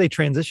album before they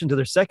transitioned to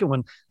their second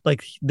one,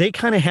 like they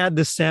kind of had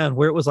this sound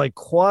where it was like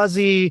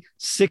quasi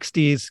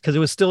 60s, because it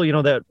was still,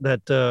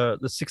 the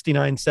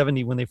 69,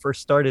 70 when they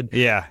first started.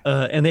 Yeah.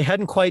 And they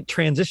hadn't quite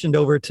transitioned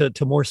over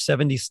to more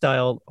 70s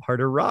style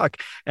harder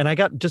rock. And I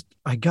got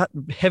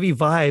heavy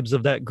vibes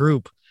of that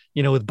group,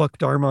 with Buck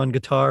Dharma on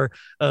guitar.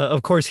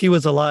 Of course, he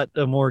was a lot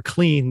more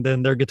clean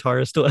than their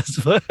guitarist was.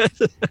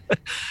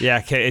 Yeah,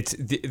 okay.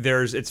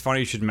 It's funny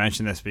you should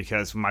mention this,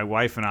 because my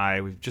wife and I,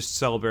 we've just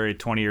celebrated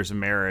 20 years of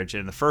marriage,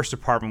 and the first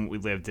apartment we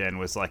lived in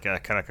was like a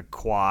kind of a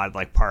quad,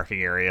 like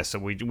parking area. So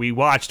we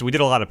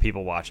did a lot of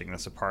people watching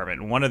this apartment.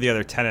 And one of the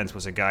other tenants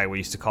was a guy we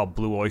used to call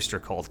Blue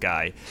Oyster Cult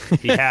guy.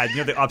 He had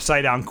the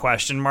upside down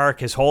question mark,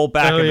 his whole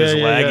back of his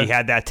leg. Yeah. He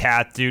had that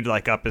tattooed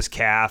like up his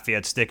calf. He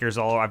had stickers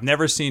all over. I've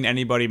never seen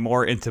anybody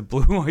more into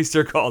Blue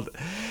Oyster Cult.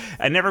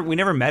 We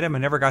never met him. I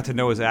never got to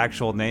know his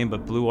actual name,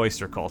 but Blue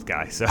Oyster Cult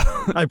guy. So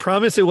I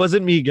promise it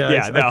wasn't me, guys.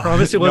 Yeah, no, I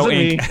promise it wasn't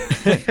me.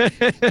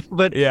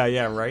 But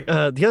yeah, right.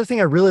 The other thing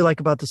I really like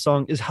about the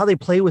song is how they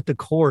play with the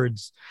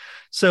chords.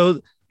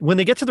 So when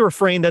they get to the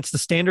refrain, that's the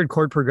standard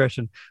chord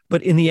progression.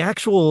 But in the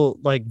actual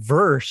like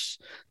verse,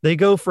 they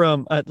go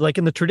from like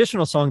in the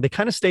traditional song, they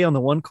kind of stay on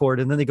the one chord,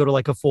 and then they go to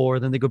like a 4,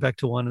 then they go back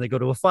to 1, and they go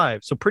to a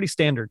 5. So pretty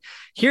standard.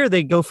 Here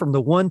they go from the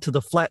 1 to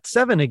the flat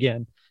 7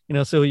 again.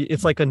 So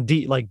it's like on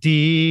D, like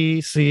D,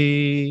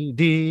 C,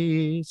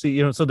 D,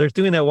 C, so they're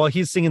doing that while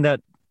he's singing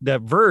that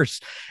verse.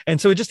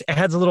 And so it just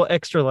adds a little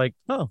extra, like,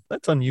 oh,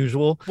 that's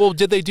unusual. Well,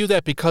 did they do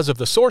that because of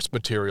the source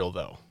material,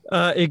 though?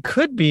 It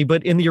could be,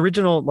 but in the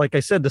original, like I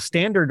said, the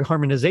standard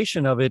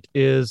harmonization of it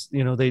is,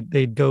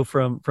 they'd go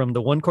from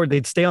the one chord,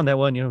 they'd stay on that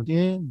one,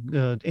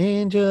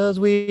 angels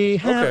we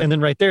have, okay. And then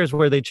right there is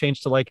where they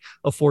change to like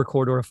a 4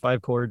 chord or a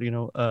 5 chord,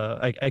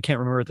 I can't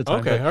remember at the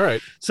time. Okay, all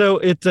right. So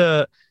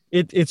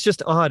it's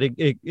just odd.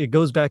 It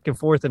goes back and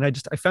forth, and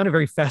I found it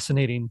very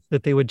fascinating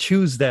that they would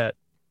choose that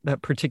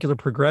particular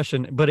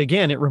progression. But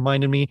again, it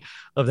reminded me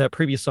of that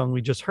previous song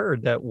we just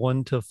heard, that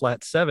 1 to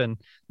flat 7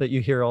 that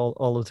you hear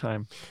all the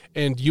time.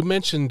 And you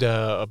mentioned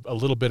a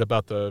little bit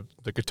about the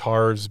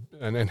guitars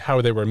and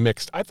how they were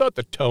mixed. I thought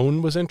the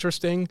tone was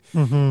interesting,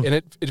 and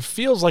it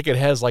feels like it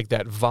has like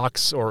that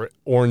Vox or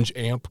Orange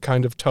Amp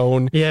kind of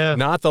tone. Yeah,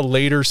 not the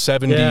later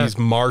 70s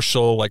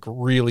Marshall, like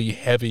really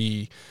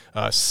heavy,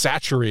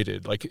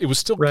 saturated. Like it was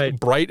still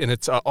bright, and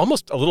it's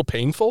almost a little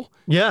painful.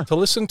 To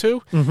listen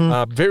to.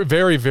 Very,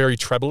 very, very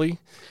trebly,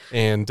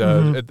 and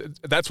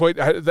that's why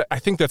I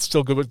think that's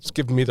still good. It's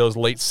giving me those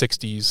late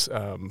 60s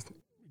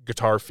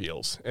guitar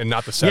feels, and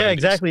not the 70s. Yeah,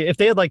 exactly. If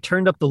they had like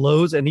turned up the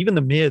lows and even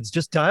the mids,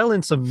 just dial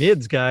in some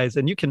mids, guys,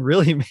 and you can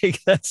really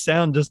make that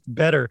sound just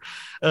better.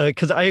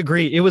 Because I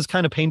agree, it was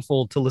kind of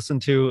painful to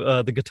listen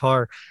to the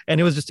guitar, and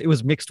it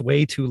was mixed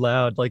way too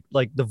loud. Like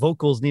the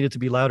vocals needed to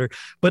be louder.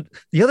 But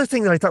the other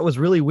thing that I thought was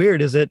really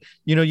weird is that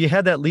you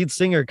had that lead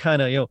singer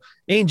kind of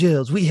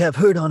angels we have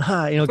heard on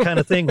high, kind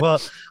of thing.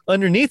 Well,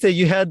 underneath it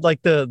you had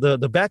like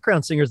the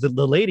background singers,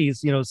 the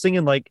ladies,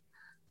 singing like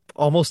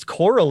almost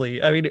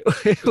chorally. I mean,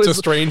 it was a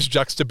strange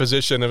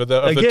juxtaposition of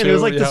the two. It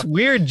was like this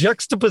weird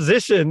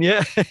juxtaposition.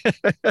 Yeah.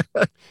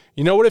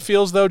 You know what it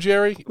feels though,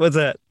 Jerry? What's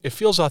that? It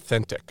feels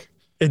authentic.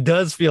 It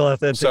does feel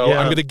authentic. So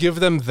I'm going to give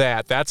them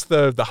that. That's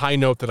the high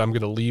note that I'm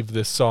going to leave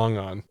this song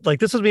on. Like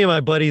this was me and my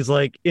buddies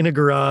like in a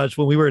garage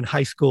when we were in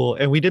high school,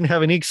 and we didn't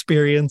have any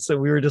experience, and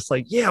we were just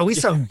like, yeah, we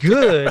sound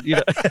good.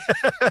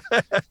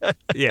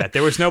 Yeah,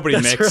 there was nobody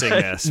mixing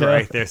this,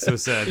 right? This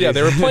was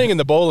they were playing in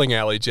the bowling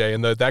alley, Jay,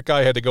 and that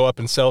guy had to go up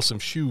and sell some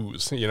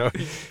shoes. Yeah,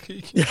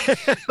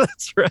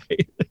 that's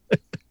right.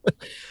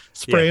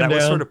 That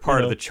was sort of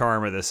part of the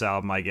charm of this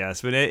album, I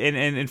guess. But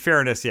in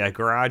fairness,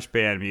 garage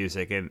band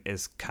music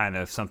is kind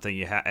of something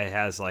it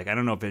has, like, I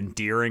don't know if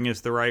endearing is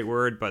the right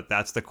word, but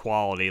that's the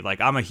quality. Like,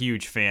 I'm a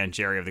huge fan,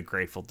 Jerry, of the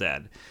Grateful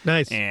Dead.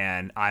 Nice.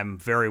 And I'm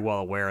very well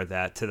aware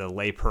that to the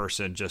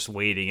layperson just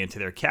wading into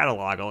their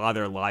catalog, a lot of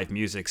their live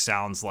music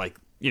sounds like,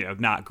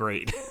 not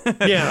great.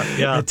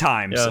 Yeah. At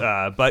times.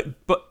 Yeah. But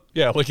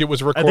Yeah, like it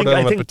was I recorded think on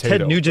I a think potato.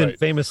 Ted Nugent right.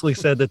 famously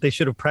said that they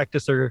should have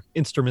practiced their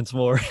instruments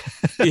more.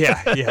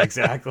 Yeah,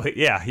 exactly.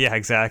 Yeah,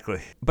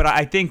 exactly. But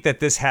I think that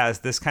this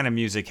kind of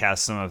music has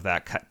some of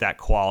that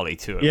quality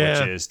to it, Yeah.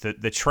 which is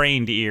the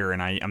trained ear,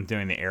 and I'm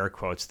doing the air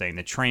quotes thing.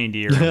 The trained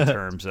ear in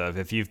terms of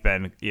if you've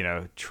been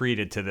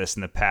treated to this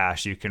in the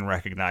past, you can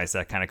recognize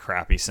that kind of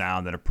crappy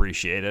sound and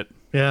appreciate it.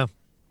 Yeah,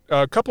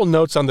 A couple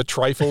notes on the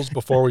Trifles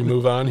before we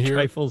move on here.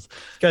 Trifles.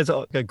 These guys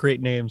all got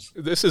great names.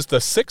 This is the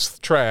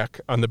 6th track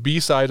on the B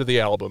side of the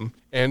album.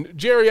 And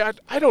Jerry,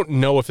 I don't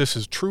know if this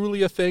is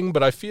truly a thing,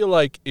 but I feel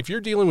like if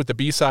you're dealing with the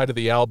B side of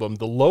the album,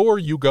 the lower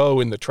you go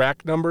in the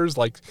track numbers,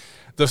 like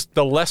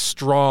the less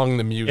strong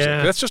the music.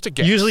 Yeah. That's just a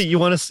guess. Usually you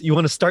want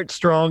to start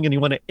strong and you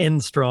want to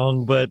end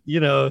strong, but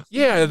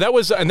Yeah, that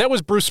was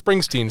Bruce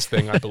Springsteen's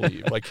thing, I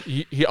believe. Like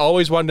he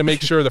always wanted to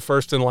make sure the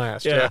first and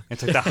last. Yeah.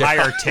 It's like the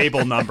higher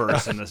table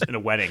numbers in a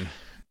wedding.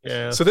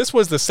 yeah. So this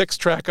was the 6th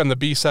track on the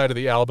B side of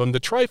the album. The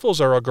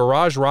Trifles are a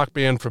garage rock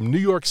band from New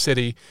York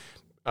City.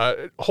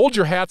 Hold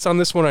your hats on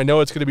this one. I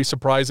know it's going to be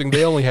surprising.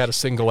 They only had a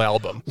single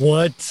album.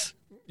 What?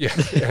 Yeah,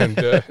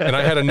 and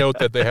I had a note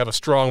that they have a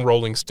strong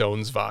Rolling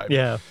Stones vibe.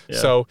 Yeah.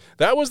 So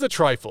that was the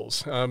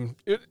Trifles. An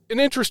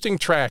interesting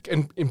track,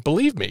 and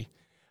believe me,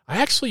 I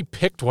actually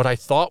picked what I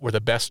thought were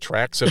the best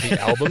tracks of the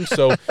album.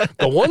 So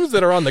the ones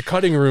that are on the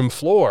cutting room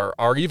floor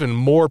are even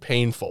more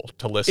painful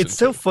to listen It's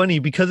so to. funny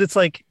because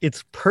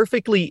it's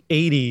perfectly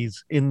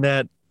 80s in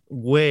that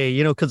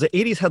way, because the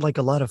 80s had like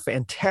a lot of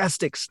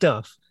fantastic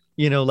stuff,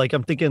 like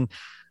I'm thinking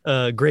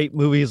great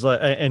movies,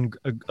 and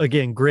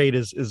again, great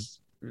is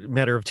a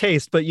matter of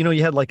taste, but you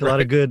had like a lot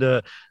of good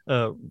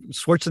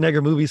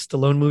Schwarzenegger movies,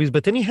 Stallone movies,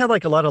 but then you had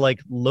like a lot of like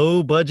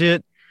low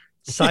budget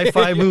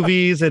sci-fi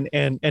movies and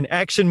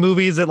action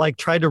movies that like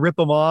tried to rip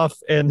them off,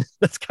 and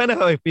that's kind of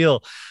how I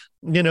feel.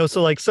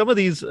 So like some of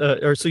these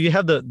so you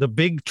have the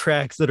big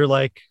tracks that are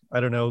like, I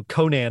don't know,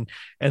 Conan,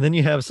 and then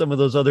you have some of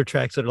those other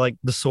tracks that are like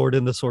The Sword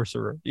and the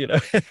Sorcerer,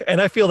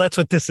 and I feel that's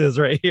what this is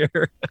right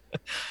here.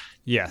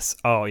 Yes.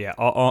 Oh, yeah.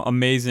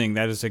 Amazing.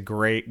 That is a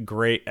great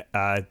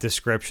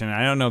description.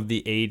 I don't know if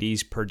the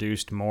 80s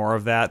produced more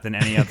of that than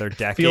any other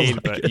decade,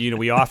 like but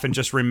we often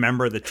just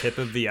remember the tip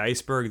of the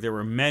iceberg. There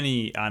were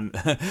many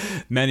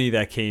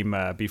that came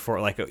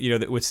before, like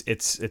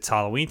it's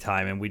Halloween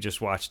time, and we just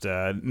watched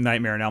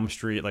Nightmare on Elm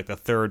Street. Like the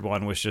third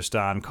one was just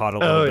on. Caught a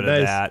little bit nice.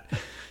 of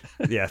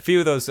that. Yeah, a few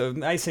of those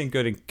nice and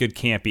good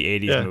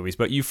campy 80s movies,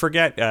 but you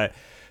forget.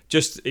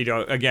 Just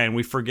again,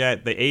 we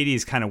forget the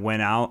 80s kind of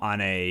went out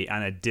on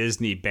a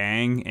Disney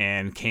bang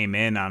and came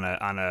in on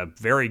a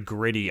very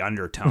gritty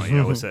undertone.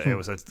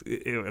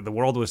 The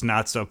world was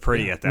not so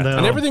pretty at that time.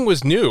 And everything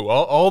was new.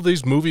 All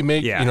these movie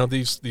these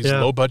Yeah.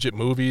 low budget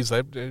movies.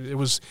 It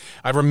was.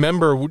 I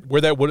remember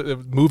where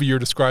the movie you're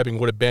describing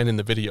would have been in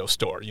the video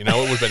store. It would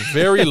have been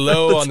very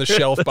low on the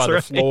shelf by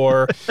the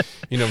floor,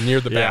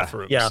 near the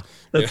bathrooms.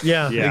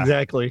 Yeah,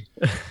 exactly.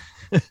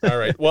 All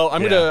right. Well,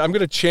 I'm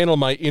gonna channel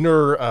my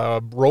inner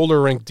roller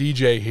rink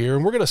DJ here,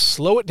 and we're gonna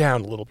slow it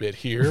down a little bit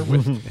here.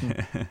 With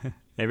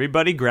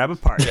Everybody grab a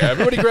partner. yeah,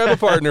 everybody grab a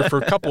partner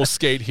for couple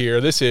skate here.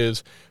 This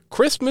is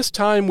 "Christmas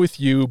Time with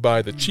You"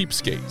 by the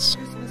Cheapskates.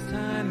 Christmas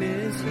time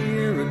is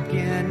here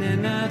again,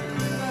 and I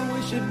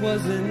wish it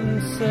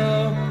wasn't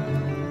so.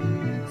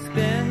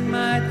 Spend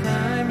my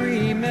time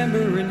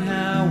remembering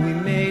how we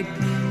made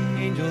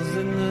angels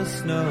in the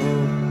snow.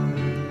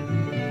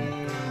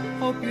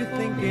 Hope you're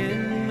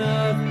thinking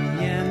of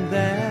me and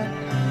that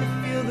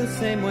I feel the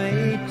same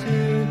way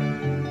too.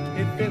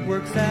 If it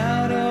works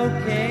out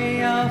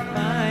okay, I'll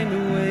find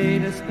a way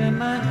to spend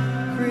my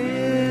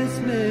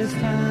Christmas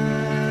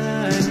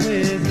time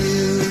with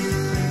you.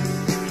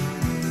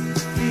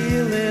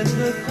 Feeling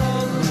the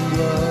cold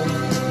glow,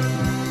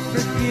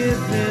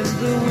 forgiving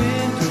the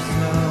winter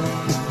snow,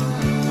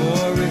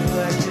 or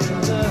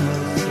reflecting the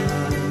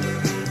sun.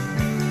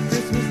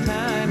 Christmas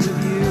time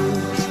with you.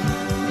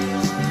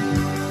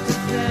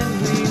 Then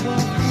we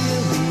won't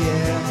feel the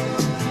air.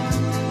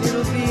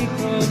 It'll be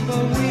cold,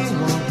 but we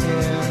won't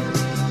care.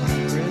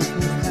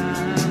 Christmas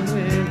time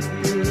with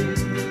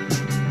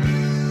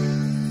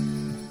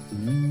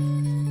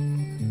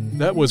you.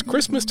 That was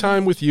 "Christmas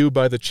Time with You"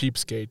 by the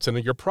Cheapskates, and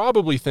you're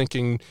probably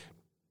thinking,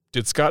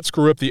 did Scott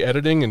screw up the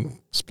editing and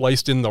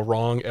spliced in the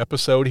wrong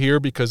episode here?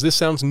 Because this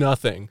sounds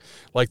nothing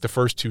like the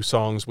first two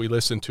songs we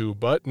listened to.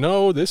 But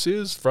no, this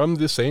is from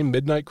the same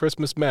Midnight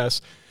Christmas Mess.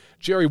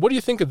 Jerry, what do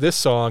you think of this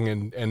song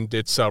and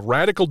its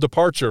radical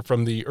departure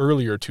from the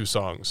earlier two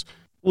songs?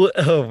 Well,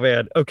 oh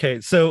man. Okay.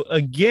 So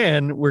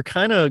again, we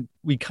kind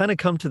of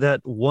come to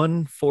that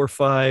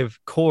 1-4-5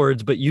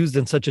 chords, but used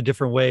in such a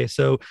different way.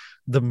 So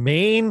the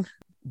main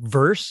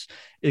verse,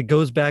 it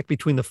goes back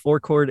between the 4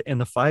 chord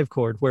and the 5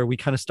 chord, where we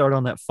kind of start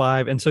on that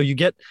 5. And so you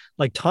get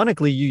like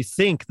tonically, you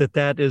think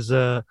that is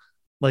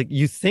like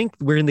you think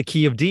we're in the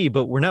key of D,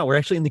 but we're not. We're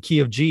actually in the key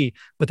of G,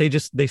 but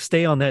they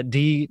stay on that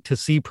D to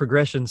C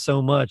progression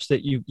so much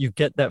that you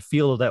get that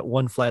feel of that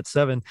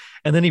 1-flat-7.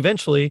 And then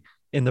eventually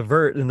in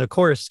the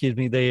chorus,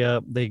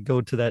 they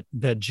go to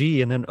that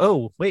G, and then,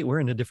 oh wait, we're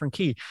in a different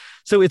key.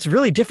 So it's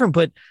really different,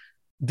 but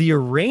the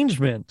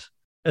arrangement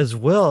as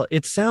well.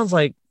 It sounds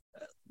like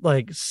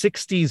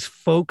 60s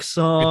folk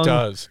song. It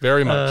does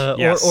very much.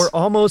 Yes. Or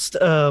almost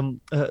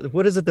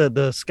what is it,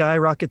 the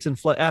Skyrockets and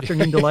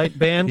Afternoon Delight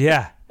band?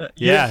 Yeah.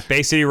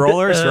 Bay City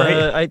Rollers,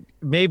 right?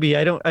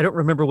 I don't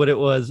remember what it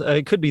was.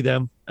 It could be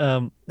them.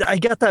 I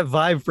got that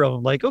vibe from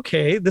them, like,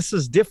 okay, this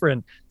is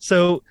different.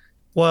 So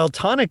while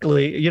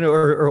tonically,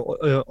 or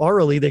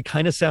orally, they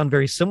kind of sound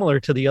very similar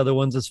to the other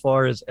ones as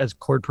far as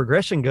chord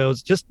progression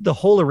goes, just the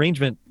whole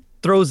arrangement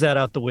throws that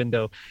out the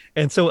window.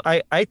 And so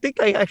I think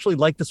I actually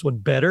like this one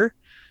better,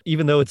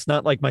 even though it's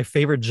not like my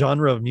favorite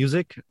genre of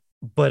music.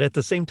 But at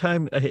the same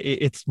time,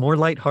 it's more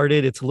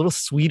lighthearted. It's a little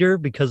sweeter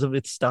because of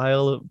its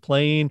style of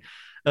playing.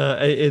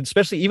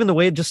 Especially even the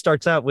way it just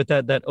starts out with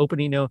that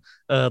opening,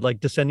 like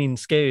descending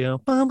scale,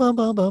 bum, bum,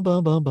 bum, bum,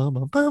 bum, bum, bum,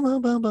 bum,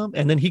 bum, bum, bum,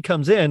 and then he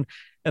comes in,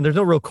 and there's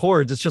no real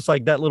chords. It's just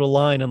like that little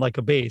line and like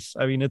a bass.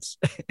 I mean, it's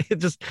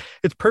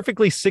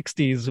perfectly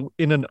 60s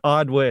in an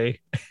odd way.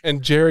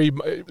 And Jerry,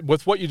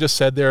 with what you just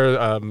said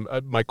there,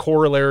 my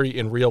corollary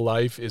in real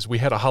life is we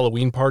had a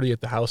Halloween party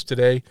at the house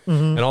today,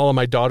 and all of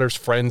my daughter's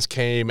friends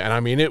came, and I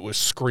mean, it was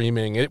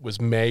screaming, it was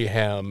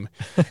mayhem,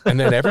 and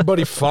then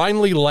everybody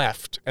finally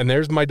left, and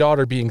there's my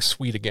daughter being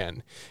sweet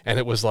again, and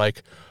it was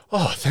like,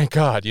 oh, thank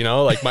God,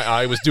 like my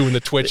eye was doing the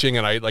twitching,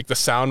 and the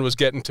sound was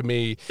getting to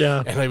me,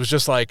 and I was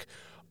just like,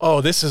 oh,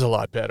 this is a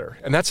lot better.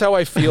 And that's how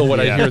I feel when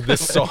I hear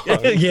this song.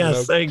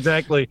 Yes,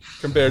 exactly.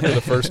 Compared to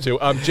the first two.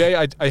 Jay,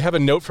 I have a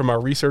note from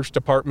our research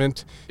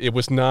department. It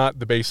was not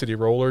the Bay City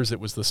Rollers. It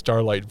was the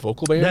Starlight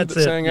Vocal Band that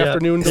sang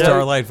Afternoon Delight.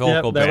 Starlight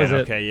Vocal Band.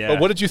 Okay, yeah. But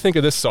what did you think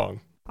of this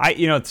song?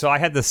 So I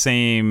had the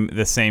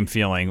same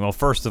feeling. Well,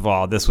 first of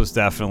all, this was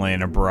definitely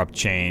an abrupt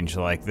change.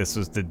 Like, this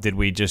was did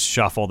we just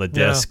shuffle the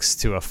discs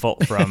to a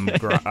folk from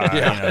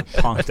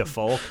punk to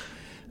folk?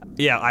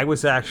 Yeah, I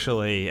was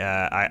actually,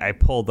 I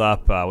pulled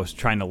up, was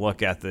trying to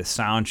look at the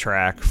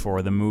soundtrack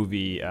for the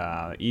movie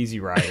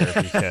Easy Rider,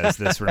 because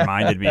this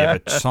reminded me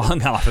of a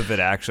song off of it,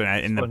 actually,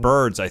 and the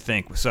Byrds, I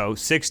think. So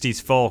 60s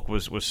folk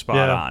was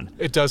spot on.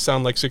 It does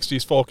sound like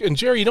 60s folk. And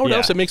Jerry, you know what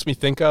else it makes me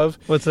think of?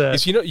 What's that?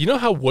 Is, you know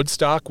how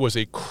Woodstock was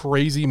a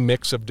crazy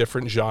mix of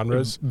different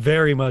genres?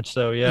 Very much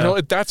so, yeah.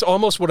 That's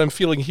almost what I'm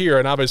feeling here,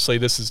 and obviously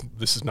this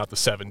is not the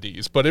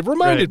 70s, but it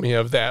reminded me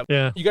of that.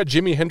 Yeah. You got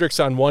Jimi Hendrix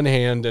on one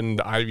hand,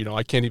 and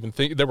I can't even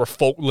think. There were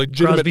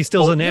legitimate Crosby,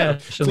 Stills, and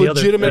Nash, and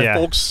legitimate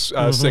folk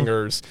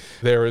singers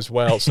there as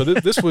well. So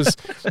this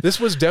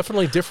was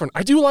definitely different.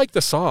 I do like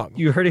the song.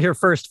 You heard it here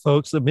first,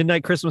 folks. The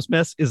Midnight Christmas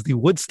Mess is the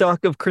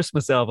Woodstock of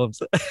Christmas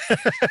albums.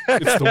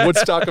 It's the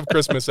Woodstock of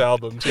Christmas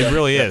albums. Yeah. It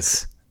really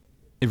is.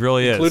 It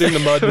really is. Including the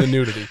mud and the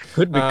nudity.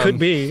 Could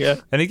be, yeah.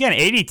 And again,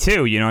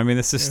 82,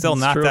 this is still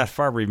not that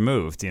far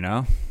removed,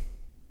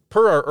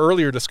 Per our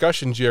earlier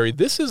discussion, Jerry,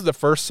 this is the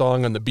first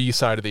song on the B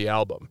side of the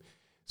album.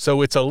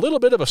 So it's a little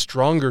bit of a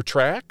stronger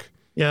track.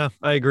 Yeah,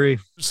 I agree.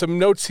 Some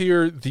notes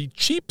here. The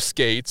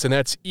Cheapskates, and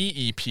that's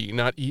EEP,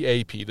 not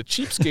EAP. The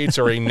Cheapskates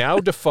are a now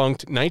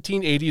defunct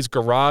 1980s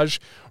garage,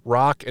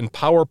 rock, and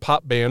power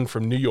pop band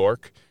from New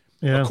York.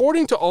 Yeah.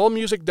 According to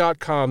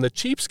AllMusic.com, the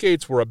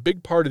Cheapskates were a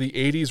big part of the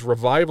 80s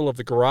revival of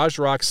the garage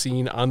rock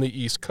scene on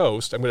the East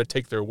Coast. I'm going to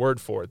take their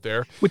word for it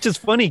there. Which is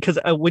funny, because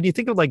when you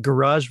think of like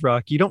garage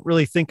rock, you don't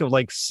really think of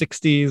like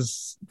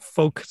 60s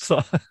folk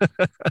songs.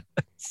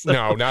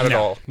 No, not at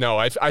all. No,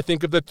 I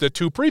think of the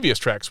two previous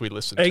tracks we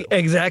listened to.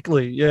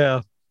 Exactly,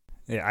 yeah.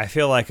 Yeah, I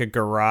feel like a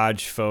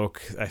garage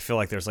folk. I feel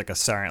like there's like a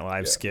Saturday Night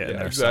Live skit in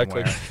there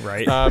somewhere,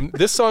 right?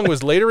 This song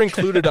was later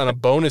included on a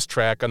bonus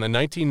track on the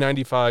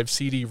 1995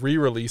 CD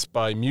re-release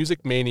by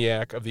Music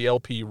Maniac of the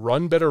LP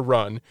Run Better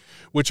Run,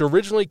 which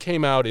originally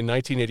came out in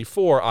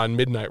 1984 on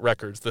Midnight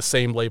Records, the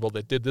same label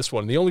that did this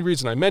one. The only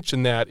reason I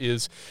mention that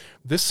is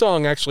this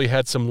song actually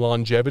had some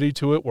longevity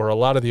to it where a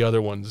lot of the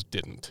other ones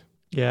didn't.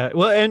 Yeah,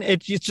 well, and it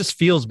just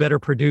feels better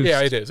produced.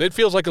 Yeah, it is. It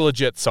feels like a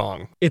legit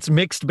song. It's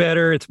mixed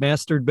better. It's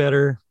mastered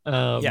better.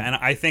 And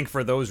I think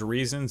for those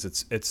reasons,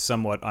 it's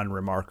somewhat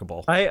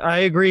unremarkable. I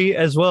agree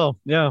as well.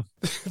 Yeah.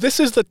 This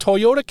is the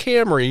Toyota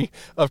Camry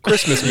of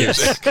Christmas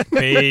music.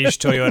 Beige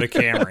Toyota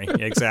Camry.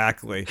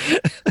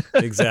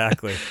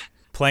 Exactly.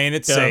 Playing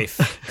it safe.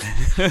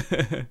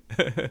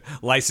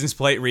 License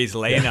plate reads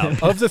laying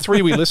up. Of the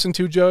three we listened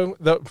to, Joe.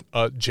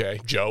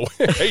 Joe.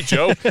 Hey,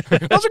 Joe.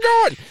 How's it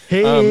going?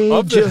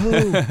 Hey,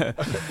 Joe.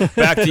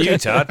 Back to you,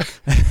 Todd.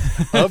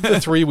 Of the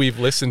three we've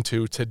listened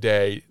to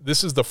today,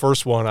 this is the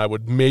first one I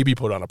would maybe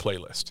put on a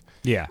playlist.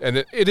 Yeah.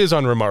 And it is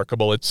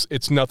unremarkable.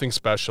 It's nothing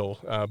special.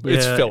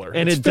 It's filler.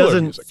 And it's it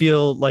doesn't music.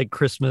 feel like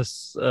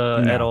Christmas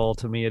at all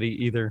to me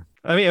either.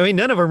 I mean,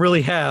 none of them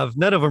really have.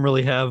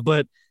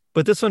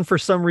 But this one, for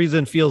some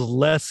reason, feels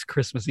less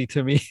Christmassy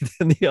to me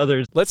than the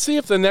others. Let's see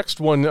if the next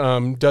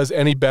one does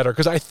any better,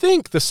 because I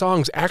think the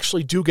songs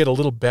actually do get a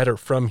little better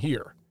from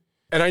here.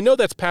 And I know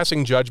that's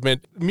passing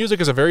judgment.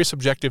 Music is a very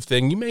subjective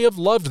thing. You may have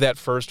loved that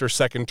first or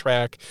second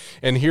track,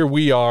 and here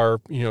we are,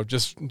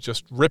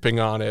 just ripping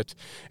on it,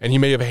 and you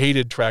may have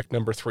hated track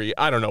number 3.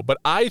 I don't know, but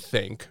I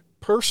think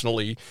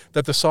personally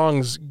that the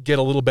songs get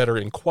a little better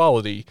in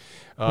quality.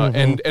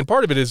 And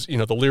part of it is,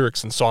 the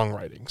lyrics and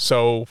songwriting.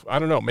 So I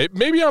don't know,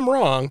 maybe I'm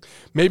wrong.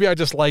 Maybe I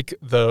just like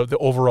the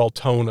overall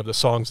tone of the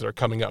songs that are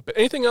coming up. But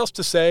anything else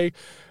to say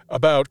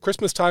about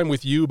Christmas Time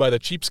with You by the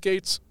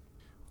Cheapskates?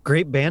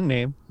 Great band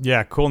name.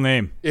 Yeah, cool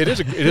name. It is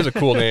a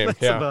cool name.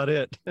 That's yeah. about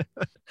it.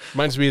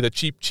 Reminds me of the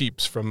Cheap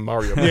Cheeps from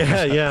Mario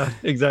Brothers. Yeah,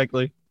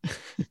 exactly.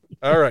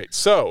 All right,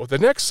 so the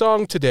next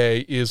song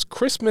today is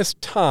Christmas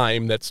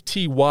Time, that's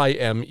Tyme,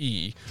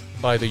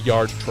 by the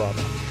Yard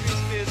Trauma.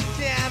 Christmas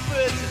time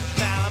puts a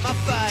smile on my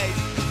face.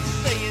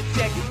 Seeing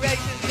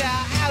decorations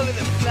out of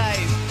the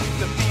place.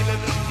 The feel of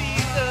the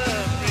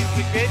season brings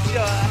me great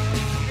joy.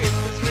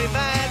 Christmas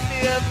reminds me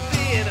of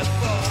being a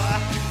boy.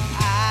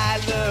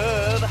 I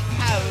love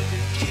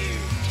holding you.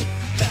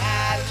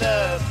 I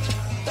love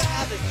by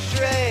the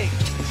tree,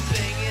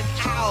 singing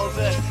all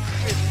the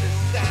Christmas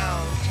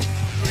songs,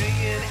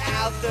 bringing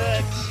out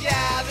the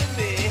child in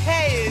me.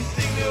 Hey,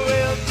 sing the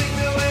wheel, sing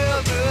the wheel,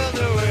 move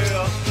the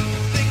wheel.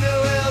 Sing the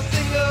wheel,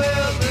 sing the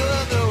wheel,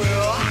 move the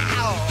wheel.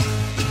 Ow!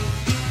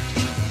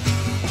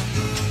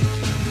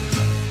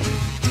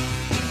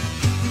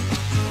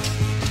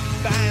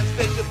 Buying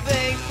special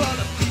things for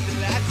the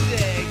people I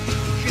dig.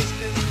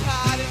 Christmas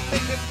parties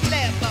make me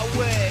flap my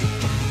way.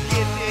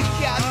 Get me a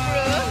couch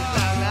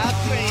from my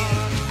friend.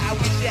 I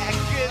wish that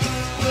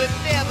Christmas would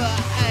never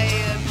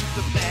end.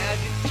 The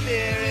magic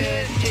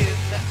spirit in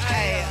the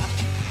air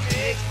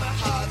makes my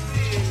heart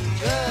feel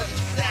the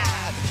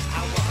side.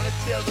 I wanna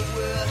tell the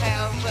world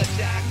how much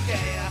I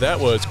care. That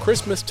was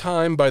Christmas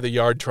Time by the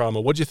Yard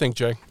Trauma. What'd you think,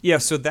 Jay? Yeah,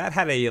 so that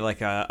had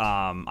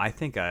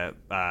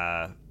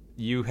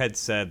you had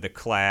said The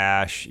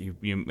Clash,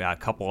 a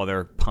couple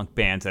other punk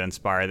bands that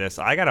inspired this.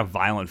 I got a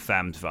Violent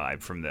Femmes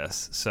vibe from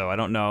this, so I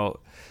don't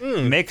know,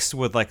 mixed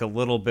with like a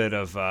little bit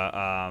of,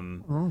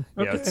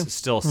 it's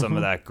still some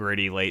of that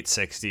gritty late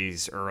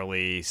 60s,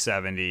 early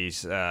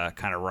 70s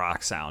kind of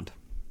rock sound.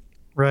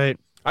 Right.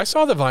 I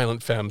saw the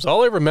Violent Femmes.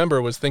 All I remember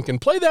was thinking,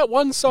 play that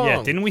one song.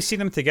 Yeah, didn't we see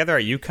them together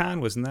at UConn?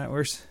 Wasn't that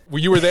worse?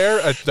 You were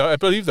there? I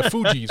believe the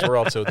Fugees were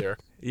also there.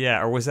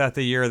 Yeah, or was that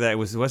the year that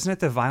wasn't it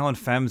the Violent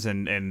Femmes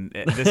and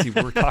this we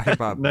were talking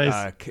about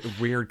Nice.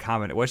 Weird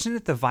comment. Wasn't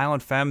it the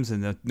Violent Femmes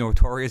and the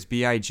Notorious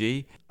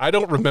B.I.G.? I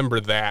don't remember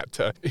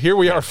that. Here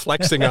we are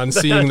flexing on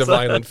seeing the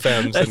Violent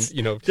Femmes, and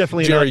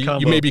definitely Jerry, an odd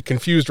combo. you may be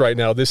confused right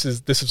now. This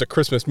is a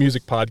Christmas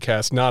music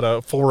podcast, not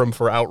a forum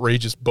for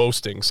outrageous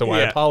boasting. So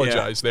I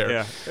apologize there.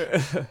 Yeah.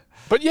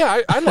 But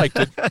yeah, I liked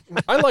it.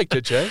 I liked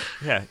it, Jay.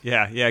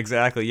 Yeah,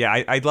 exactly.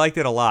 Yeah, I liked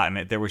it a lot,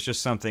 and there was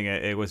just something.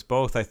 It was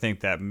both, I think,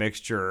 that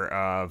mixture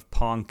of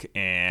punk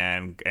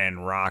and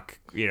rock,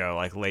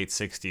 like late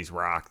 '60s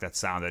rock that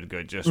sounded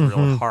good, just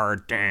real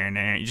hard.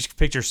 You just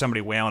picture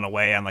somebody wailing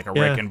away on like a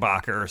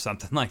Rickenbacker or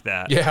something like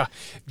that. Yeah,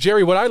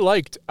 Jerry, what I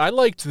liked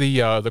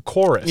the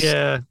chorus.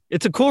 Yeah,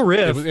 it's a cool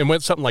riff. It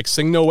went something like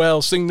 "Sing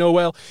Noel,"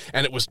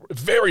 and it was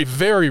very,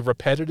 very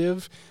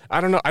repetitive. I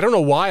don't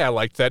know why I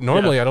liked that.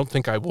 Normally, I don't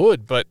think I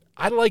would, but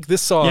I like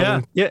this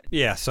song.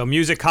 Yeah. So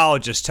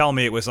musicologists tell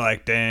me it was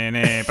like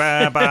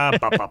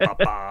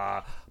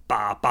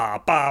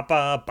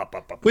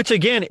Which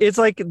again, it's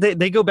like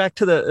they go back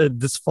to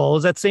this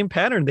follows that same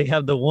pattern. They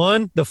have the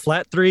 1, the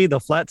flat 3, the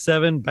flat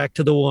 7, back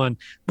to the 1.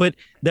 But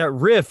that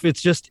riff,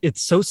 it's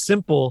so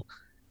simple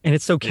and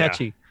it's so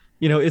catchy.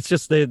 It's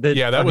just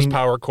that was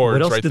power chords.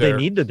 What else right do there. they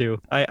need to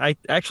do? I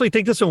actually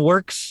think this one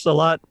works a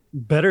lot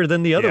better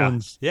than the other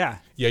ones. Yeah.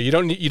 You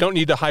don't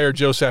need to hire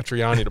Joe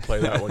Satriani to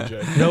play that one,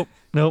 Jay.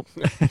 Nope.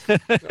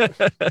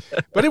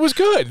 But it was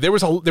good. There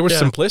was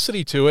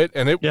simplicity to it,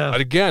 and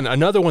again,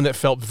 another one that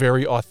felt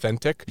very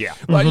authentic. Yeah.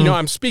 But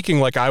I'm speaking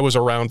like I was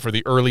around for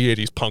the early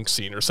 '80s punk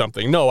scene or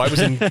something. No, I was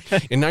in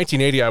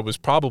 1980. I was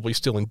probably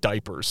still in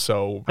diapers,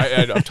 so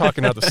I'm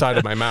talking out the side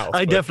of my mouth.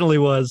 I definitely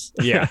was.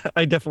 Yeah,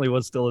 I definitely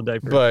was still in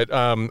diapers. But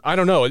I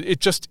don't know.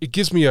 It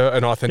gives me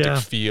an authentic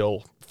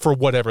feel. For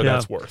whatever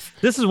that's worth.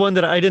 This is one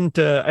that I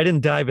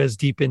didn't dive as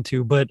deep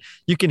into, but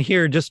you can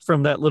hear just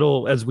from that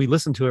little, as we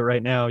listen to it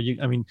right now, you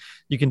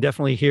can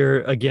definitely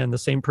hear again the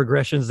same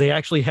progressions. They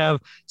actually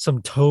have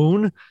some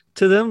tone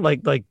to them,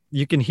 like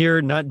you can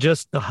hear not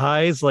just the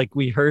highs like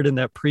we heard in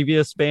that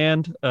previous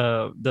band,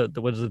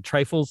 the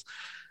Trifles.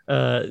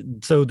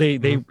 So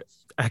they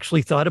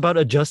actually thought about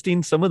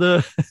adjusting some of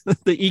the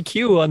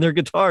EQ on their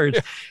guitars,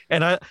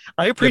 and I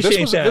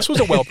appreciate that. This was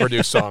a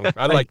well-produced song.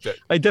 I liked it.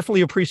 I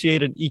definitely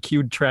appreciate an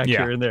EQ'd track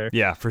here and there.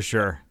 Yeah, for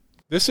sure.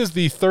 This is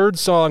the third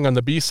song on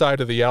the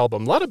B-side of the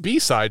album. A lot of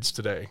B-sides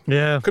today.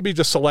 Yeah. Could be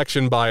just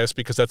selection bias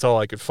because that's all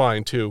I could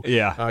find, too.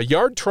 Yeah.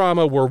 Yard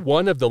Trauma were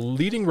one of the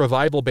leading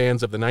revival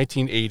bands of the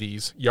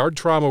 1980s. Yard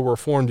Trauma were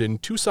formed in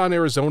Tucson,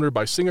 Arizona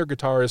by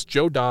singer-guitarist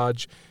Joe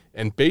Dodge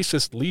and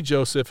bassist Lee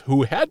Joseph,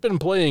 who had been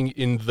playing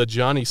in the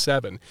Johnny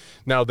Seven.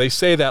 Now, they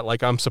say that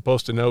like I'm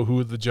supposed to know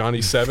who the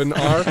Johnny Seven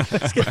are. I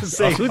was gonna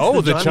say,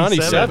 who's the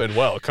Johnny Seven.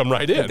 Well, come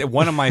right in.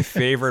 One of my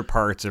favorite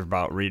parts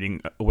about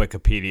reading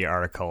Wikipedia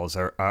articles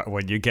are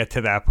when you get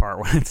to that part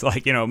when it's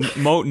like,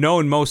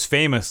 known most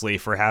famously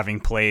for having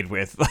played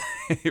with,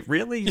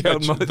 really? Yeah,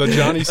 the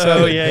Johnny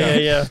Seven. Oh,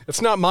 yeah.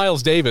 It's not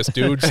Miles Davis,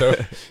 dude, so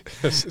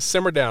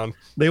simmer down.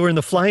 They were in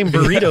the Flying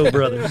Burrito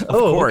Brothers.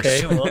 Oh, course.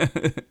 okay. Well,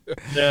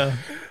 yeah.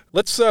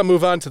 Let's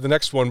move on to the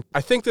next one.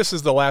 I think this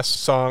is the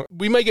last song.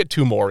 We may get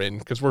two more in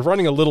because we're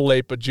running a little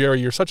late, but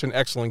Jerry, you're such an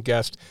excellent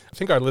guest. I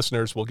think our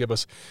listeners will give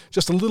us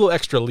just a little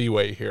extra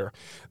leeway here.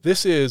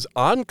 This is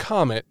On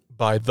Comet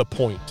by The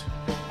Point.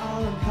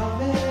 On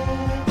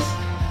Comet,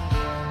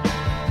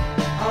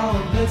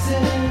 on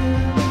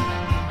Blitzen,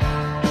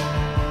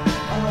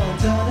 on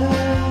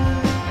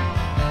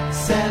Donner,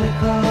 Santa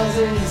Claus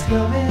is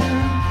coming.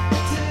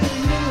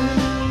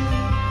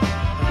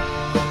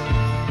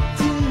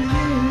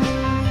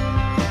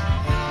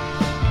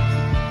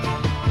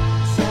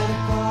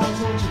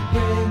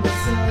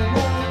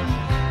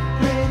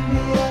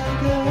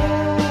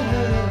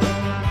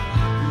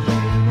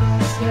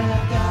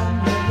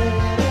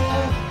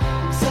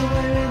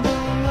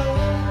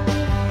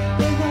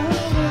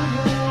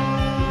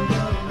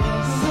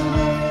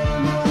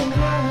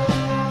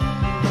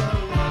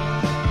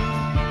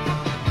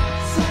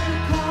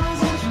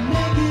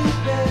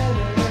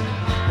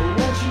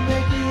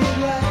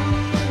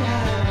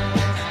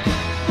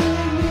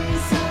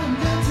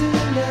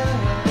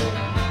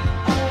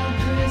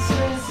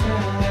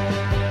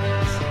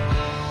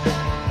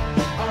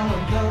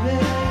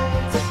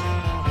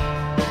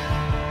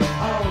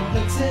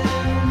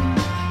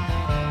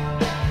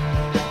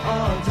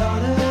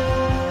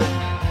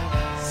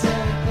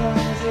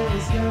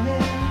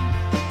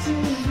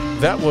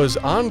 That was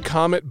On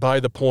Comet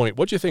by The Point.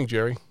 What'd you think,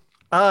 Jerry?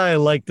 I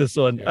like this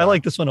one. Yeah. I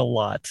like this one a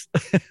lot.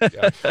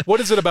 Yeah. What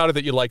is it about it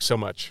that you like so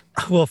much?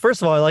 Well,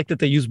 first of all, I like that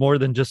they use more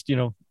than just,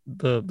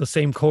 the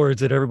same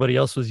chords that everybody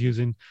else was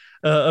using.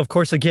 Of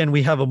course, again,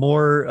 we have a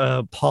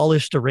more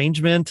polished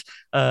arrangement.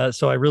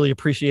 So I really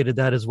appreciated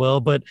that as well.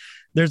 But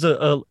there's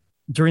a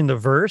during the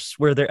verse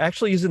where they're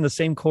actually using the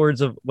same chords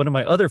of one of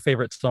my other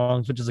favorite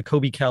songs, which is a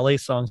Kobe Calais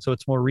song. So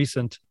it's more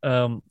recent,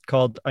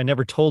 called I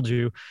Never Told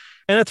You.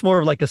 And it's more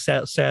of like a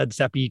sad,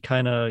 sappy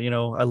kind of,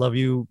 I love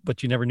you,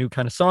 but you never knew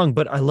kind of song.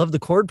 But I love the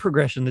chord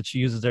progression that she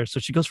uses there. So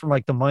she goes from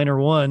like the minor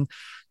 1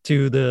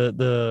 to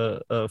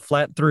the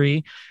flat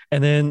 3.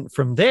 And then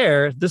from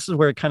there, this is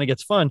where it kind of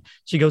gets fun.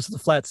 She goes to the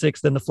flat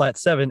 6, then the flat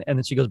 7, and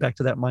then she goes back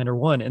to that minor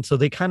 1. And so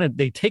they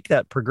take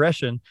that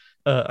progression.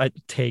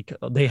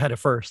 They had it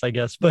first, I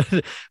guess, but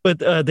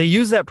they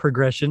use that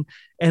progression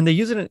and they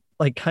use it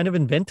like kind of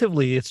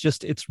inventively.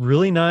 It's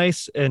really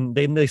nice. And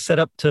then they set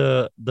up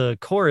to the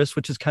chorus,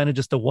 which is kind of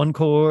just a 1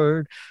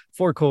 chord,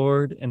 4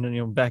 chord, and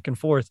then, back and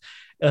forth.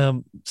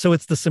 So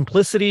it's the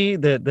simplicity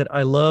that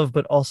I love,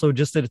 but also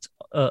just that it's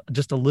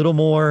just a little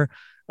more,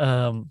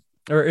 let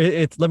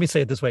me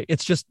say it this way.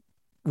 It's just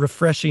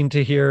refreshing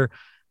to hear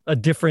a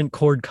different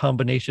chord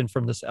combination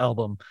from this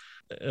album.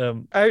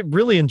 I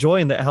really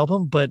enjoy the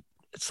album, but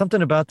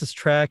something about this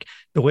track,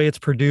 the way it's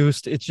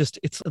produced,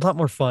 it's a lot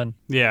more fun.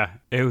 Yeah,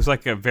 it was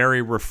like a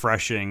very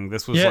refreshing.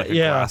 This was like a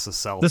glass of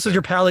seltzer. This is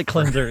your palate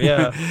cleanser.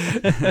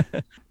 Yeah.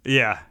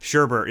 Yeah,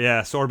 sherbet.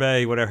 Yeah,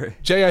 sorbet, whatever.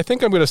 Jay, I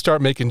think I'm going to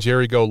start making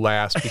Jerry go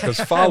last because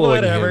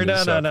following him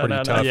is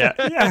pretty tough.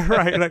 Yeah,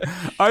 right. Like,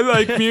 I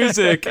like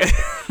music.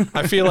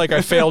 I feel like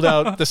I failed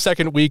out the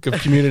second week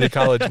of community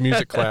college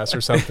music class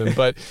or something,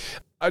 but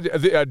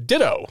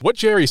ditto what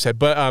Jerry said,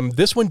 but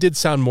this one did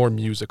sound more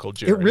musical,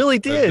 Jerry. It really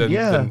did,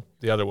 than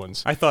the other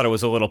ones. I thought it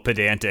was a little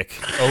pedantic.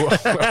 Oh,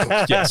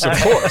 yes,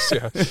 of course.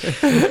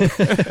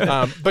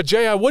 Yeah. But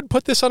Jay, I would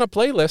put this on a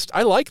playlist.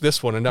 I like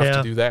this one enough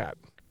to do that.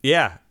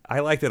 Yeah, I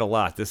liked it a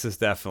lot. This is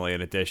definitely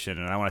an addition,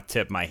 and I want to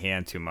tip my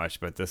hand too much,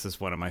 but this is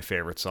one of my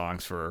favorite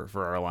songs for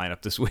our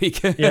lineup this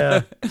week.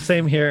 Yeah,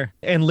 same here.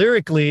 And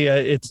lyrically,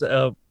 it's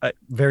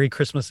very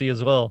Christmassy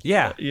as well.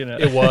 Yeah,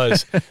 it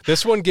was.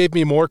 This one gave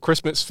me more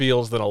Christmas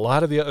feels than a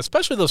lot of the,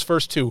 especially those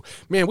first two.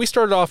 Man, we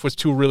started off with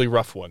two really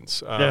rough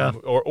ones,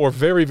 or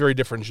very, very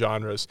different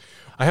genres.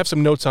 I have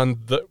some notes on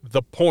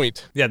the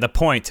Point. Yeah, The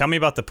Point. Tell me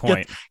about The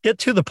Point. Get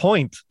to the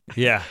point.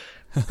 Yeah,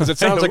 because it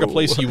sounds like a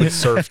place you would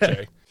surf,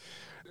 Jay.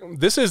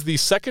 This is the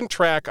second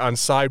track on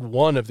side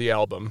 1 of the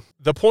album.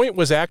 The Point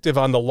was active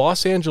on the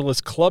Los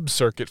Angeles club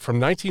circuit from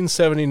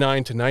 1979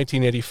 to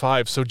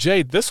 1985. So,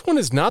 Jay, this one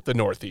is not the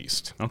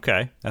Northeast.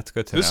 Okay, that's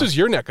good to know. This is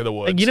your neck of the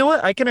woods. You know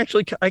what? I kind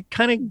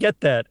of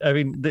get that. I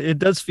mean, it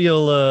does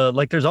feel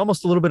like there's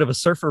almost a little bit of a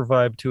surfer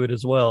vibe to it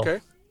as well.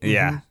 Okay.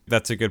 Yeah,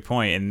 that's a good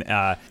point.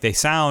 And they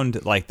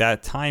sound like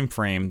that time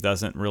frame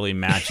doesn't really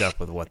match up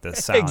with what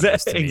this sound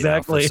is to me,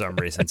 exactly. though, for some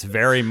reason. It's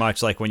very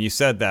much like when you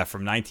said that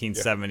from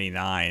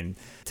 1979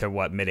 to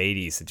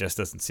mid-80s, it just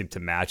doesn't seem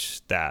to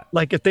match that.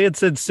 Like if they had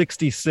said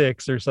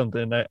 66 or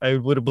something, I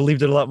would have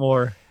believed it a lot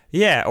more.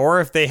 Yeah,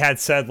 or if they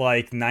had said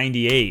like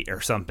 98 or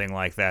something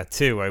like that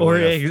too.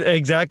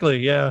 Exactly,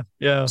 yeah.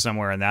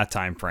 Somewhere in that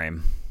time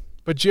frame.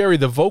 But Jerry,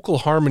 the vocal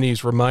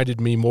harmonies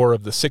reminded me more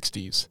of the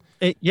 60s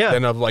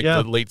than of like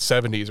the late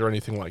 70s or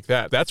anything like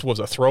that. That was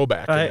a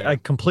throwback. I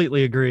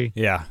completely agree.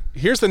 Yeah.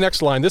 Here's the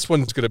next line. This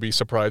one's going to be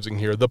surprising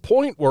here. The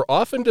Point were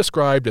often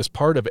described as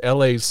part of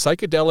LA's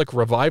psychedelic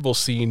revival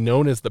scene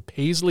known as the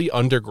Paisley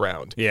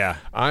Underground. Yeah.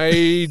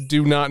 I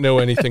do not know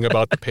anything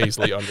about the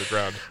Paisley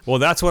Underground. Well,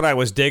 that's what I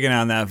was digging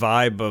on, that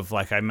vibe of,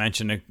 like I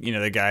mentioned,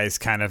 the guys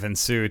kind of in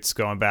suits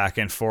going back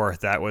and forth.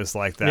 That was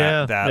like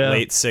that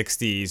late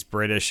 60s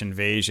British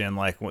invasion,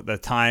 like the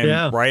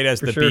time right as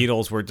the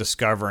Beatles were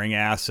discovering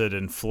acid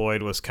and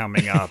Floyd was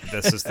coming up.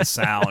 This is the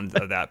sound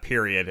of that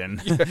period. And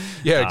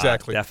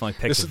exactly. Definitely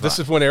picked This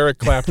is when Eric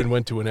Clapton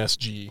went to an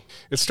SG.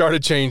 It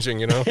started changing,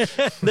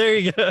 There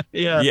you go.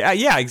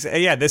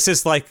 Yeah. This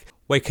is like,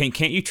 wait, can't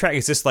you track?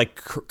 Is this like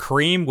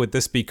Cream? Would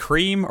this be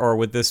Cream, or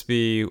would this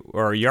be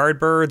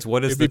Yardbirds?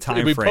 What is the time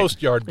frame? It'd be post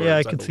Yardbirds. Yeah,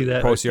 I can see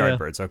that. Post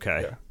Yardbirds.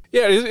 Okay.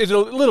 Yeah, it's a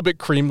little bit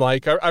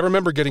Cream-like. I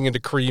remember getting into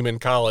Cream in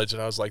college,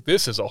 and I was like,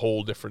 "This is a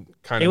whole different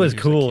kind of." It was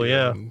music cool. here.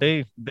 Yeah, And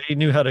they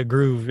knew how to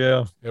groove.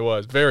 Yeah, it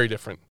was very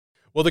different.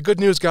 Well, the good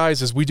news,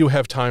 guys, is we do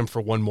have time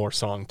for one more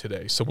song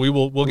today, so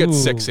we'll get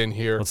 6 in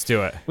here. Let's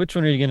do it. which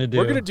one are you gonna do?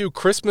 We're gonna do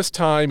 "Christmas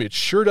Time." It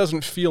sure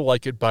doesn't feel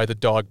like it by the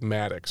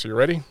Dogmatics. Are you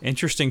ready?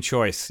 Interesting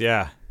choice.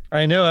 Yeah.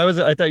 I know.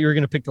 I thought you were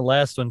gonna pick the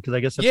last one because I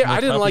guess that's the Yeah, most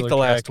I didn't like the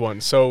popular last track.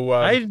 one, so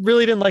I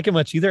really didn't like it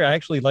much either. I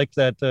actually liked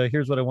that.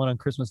 Here's What I Want on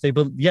Christmas Day.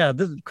 But yeah,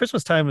 this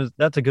Christmas Time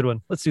that's a good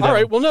one. Let's do that. all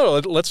right. one.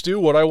 Well, no, let's do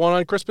 "What I Want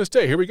on Christmas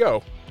Day." Here we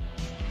go.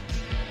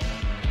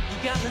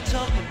 You got me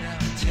talking now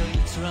until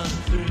it's running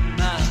through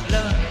my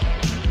blood.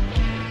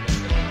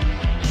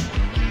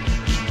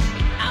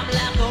 I'm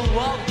like a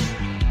wall,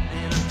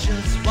 and I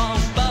just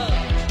won't budge.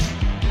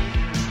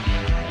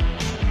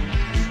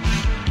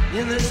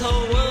 In this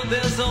whole world,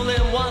 there's only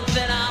one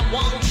thing I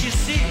want you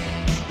see.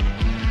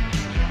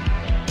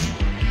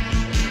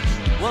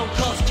 Won't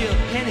cost you a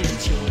penny,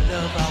 but your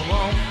love I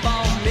want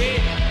for me.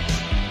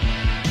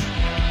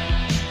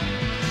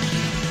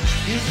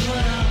 Here's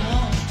what I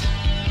want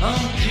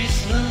on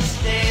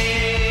Christmas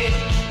Day.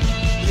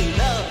 You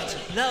love to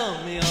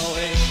blow me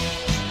away.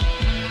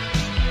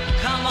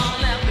 Come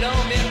on now, blow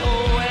me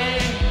away.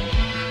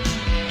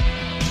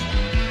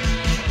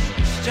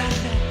 Strike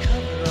that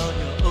cover on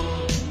your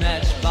old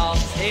matchbox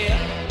here.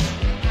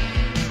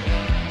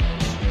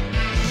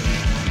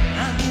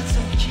 I need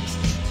some keys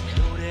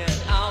to know that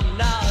I'm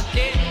not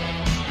dead.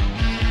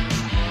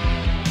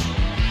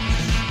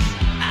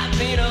 I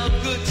made a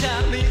good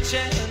time each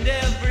and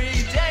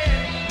every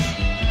day.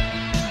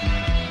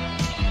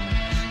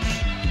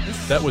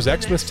 That was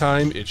Xmas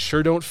Time. It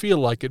sure don't feel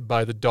like it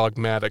by the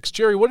Dogmatics.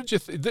 Jerry, what did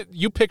you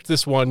you picked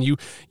this one. You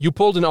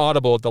pulled an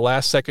audible at the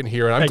last second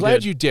here, and I'm glad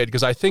did. you did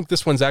because I think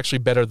this one's actually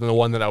better than the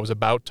one that I was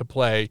about to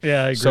play.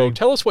 Yeah, I agree. So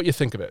tell us what you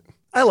think of it.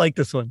 I like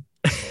this one.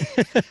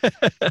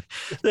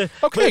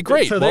 Okay,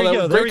 great. So well, there you that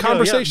go. was There great we go.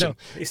 conversation.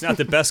 Yeah, He's not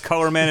the best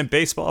color man in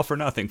baseball for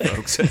nothing,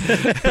 folks.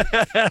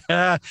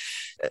 Out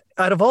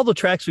of all the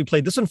tracks we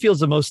played, this one feels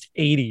the most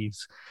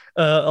 80s.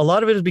 A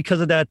lot of it is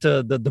because of that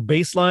the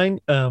bass line.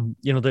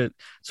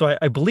 So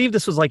I believe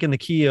this was like in the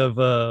key of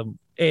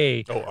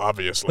A, Oh,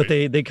 obviously.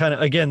 but they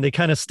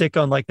kind of stick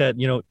on like that,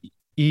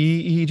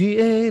 E G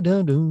A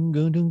dun dun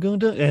dun dun dun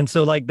dun. And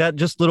so like that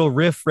just little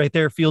riff right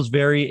there feels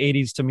very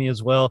 80s to me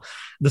as well.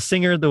 The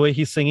singer, the way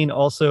he's singing,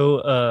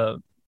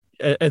 also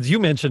as you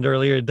mentioned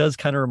earlier, it does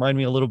kind of remind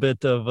me a little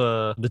bit of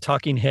the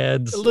Talking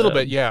Heads. a little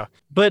bit, yeah.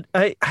 But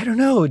I don't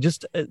know,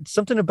 just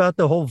something about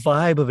the whole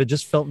vibe of it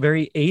just felt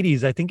very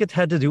 80s. I think it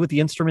had to do with the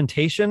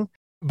instrumentation.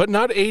 But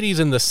not 80s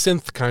in the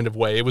synth kind of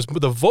way. It was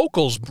the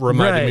vocals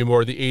reminded me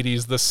more of the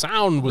 80s. The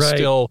sound was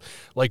still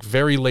like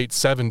very late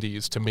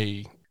 70s to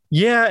me.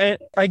 Yeah, and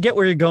I get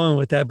where you're going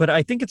with that, but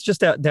I think it's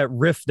just that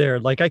riff there.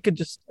 Like I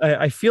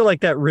feel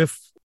like that riff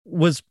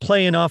was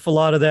playing off a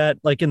lot of that,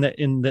 like in the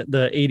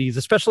 80s,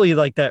 especially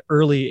like that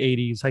early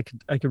 80s.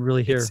 I could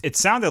really hear. It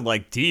sounded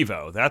like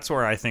Devo. That's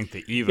where I think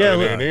the Evo.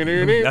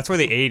 Yeah, that's where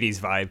the 80s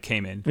vibe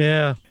came in.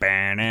 Yeah,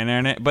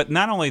 but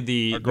not only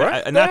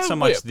not so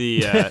much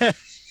the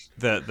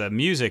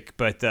music,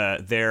 but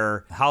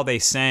their how they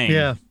sang.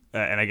 Yeah.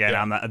 And again,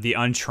 I'm the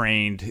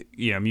untrained,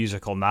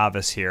 musical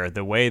novice here.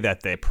 The way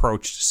that they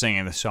approached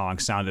singing the song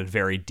sounded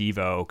very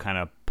Devo, kind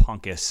of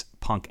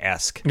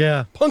punk-esque.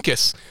 yeah.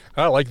 Punkus.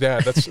 I like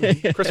that.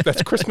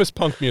 That's Christmas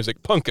punk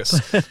music.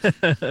 Punkus.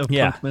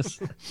 Yeah.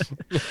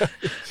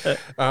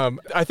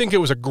 I think it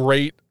was a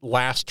great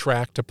last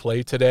track to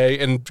play today.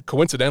 And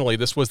coincidentally,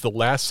 this was the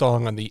last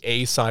song on the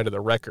A side of the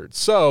record.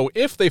 So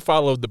if they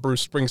followed the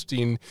Bruce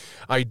Springsteen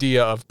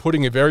idea of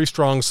putting a very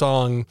strong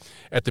song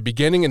at the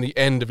beginning and the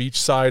end of each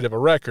side of a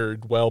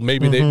record, well,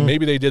 maybe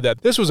they did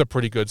that. This was a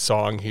pretty good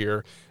song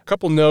here. A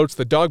couple notes.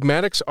 The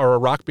Dogmatics are a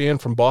rock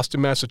band from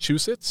Boston,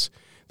 Massachusetts.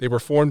 They were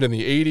formed in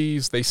the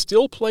 80s. They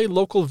still play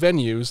local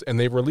venues, and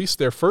they released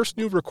their first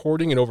new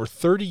recording in over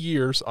 30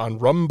 years on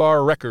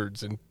Rumbar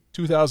Records in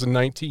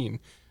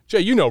 2019. Jay,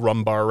 you know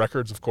Rumbar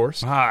Records, of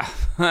course.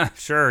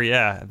 Sure,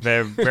 yeah.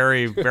 Very,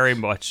 very, very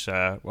much.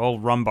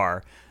 Old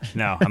Rumbar.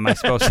 No, am I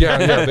supposed to?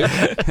 Yeah.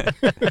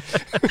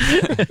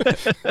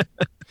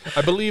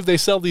 I believe they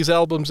sell these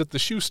albums at the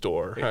shoe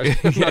store. I'm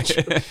not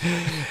sure.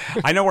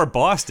 I know where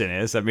Boston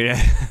is. I mean,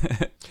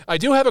 I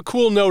do have a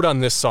cool note on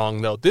this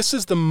song, though. This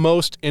is the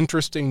most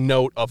interesting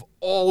note of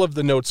all of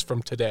the notes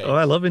from today. Oh,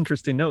 I love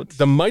interesting notes.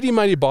 The Mighty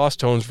Mighty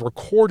Bosstones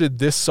recorded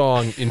this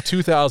song in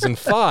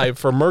 2005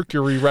 for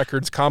Mercury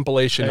Records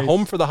compilation Nice.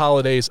 Home for the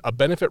Holidays, a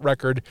benefit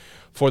record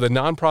for the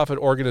nonprofit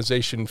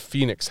organization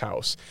Phoenix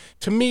House.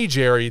 To me,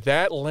 Jerry,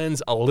 that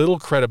lends a little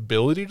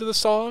credibility to the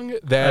song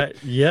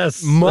that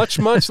Yes. much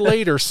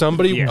later,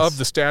 somebody Yes. of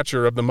the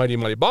stature of the Mighty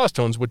Mighty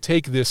Bosstones would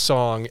take this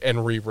song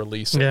and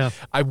re-release it. Yeah.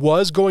 I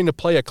was going to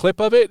play a clip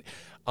of it.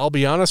 I'll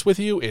be honest with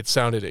you, it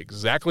sounded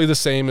exactly the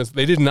same. As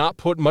they did not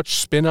put much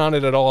spin on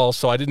it at all,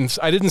 so I didn't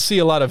see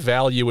a lot of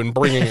value in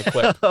bringing a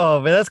clip. Oh,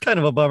 man, that's kind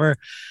of a bummer.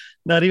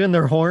 Not even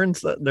their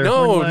horns. Their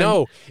horn line?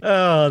 No.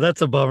 Oh,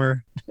 that's a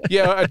bummer.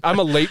 Yeah, I'm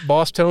a late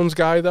Bosstones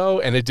guy though,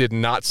 and it did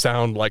not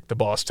sound like the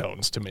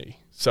Bosstones to me.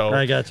 So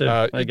I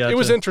gotcha. It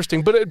was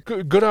interesting, but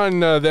good on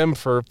them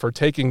for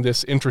taking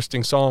this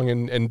interesting song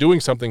and doing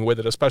something with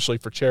it, especially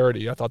for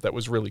charity. I thought that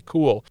was really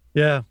cool.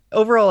 Yeah.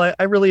 Overall,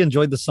 I really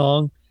enjoyed the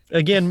song.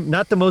 Again,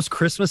 not the most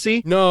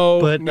Christmassy, No,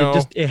 but no.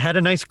 it had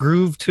a nice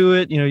groove to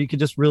it. You know, you could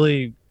just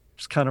really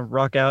just kind of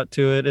rock out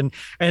to it.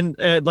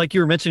 And like you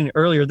were mentioning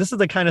earlier, this is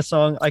the kind of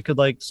song I could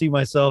like see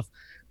myself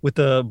with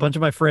a bunch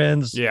of my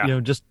friends, Yeah. you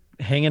know, just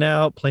hanging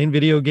out, playing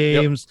video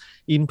games,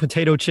 eating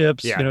potato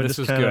chips, Yeah, you know, this just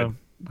was kind of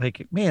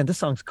like, man, this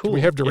song's cool.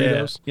 we have Yeah,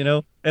 Doritos? you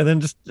know, and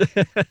then just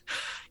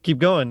keep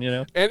going, you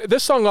know? And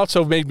this song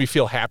also made me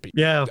feel happy.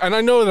 Yeah. And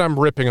I know that I'm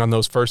ripping on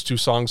those first two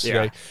songs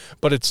today, Yeah.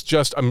 but it's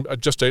just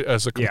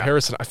as a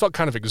comparison. I felt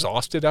kind of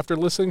exhausted after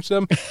listening to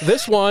them.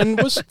 This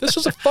was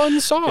a fun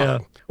song. Yeah.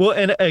 Well,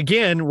 and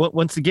again,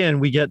 once again,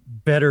 we get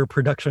better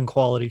production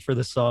quality for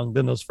this song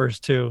than those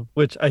first two,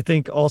 which I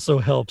think also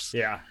helps.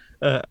 yeah.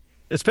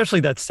 Especially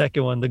that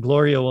second one, the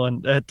Gloria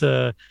one.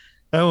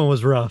 That one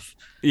was rough.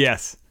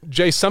 Yes.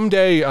 Jay,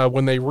 someday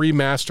when they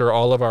remaster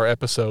all of our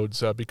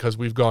episodes, because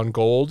we've gone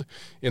gold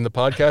in the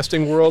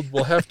podcasting world,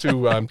 we'll have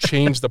to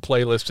change the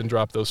playlist and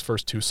drop those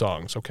first two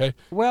songs, okay?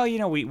 Well, you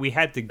know, we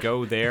had to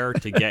go there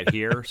to get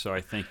here, so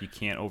I think you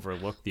can't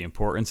overlook the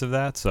importance of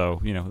that.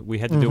 So, you know, we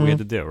had to do what we had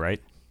to do,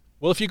 right?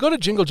 Well, if you go to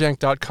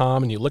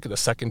jinglejank.com and you look at the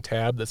second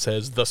tab that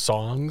says The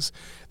Songs,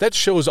 that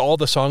shows all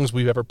the songs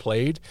we've ever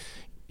played.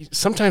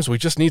 Sometimes we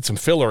just need some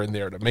filler in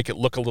there to make it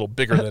look a little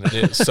bigger than it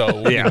is.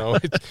 So, you know,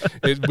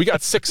 we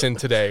got 6 in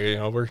today. You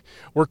know,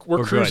 we're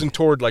cruising good.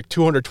 toward like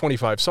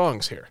 225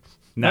 songs here.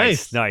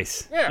 Nice.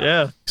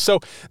 Yeah. So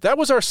that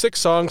was our 6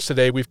 songs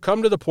today. We've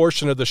come to the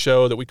portion of the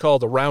show that we call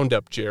the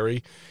roundup,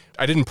 Jerry.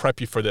 I didn't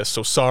prep you for this,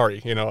 so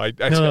sorry. You know,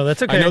 No,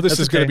 that's okay. I know this That's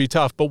is going to okay. be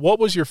tough, but what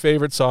was your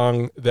favorite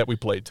song that we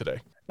played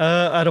today?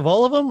 Out of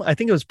all of them, I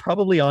think it was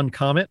probably On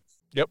Comet.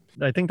 Yep.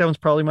 I think that was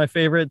probably my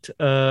favorite.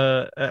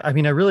 I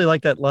mean, I really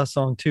like that last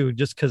song too,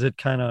 just because it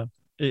kind of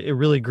it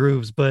really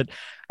grooves. But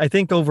I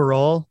think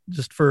overall,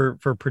 just for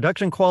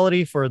production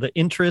quality, for the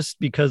interest,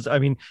 because I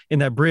mean, in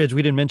that bridge,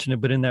 we didn't mention it,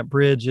 but in that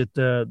bridge,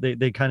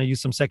 they kind of use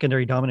some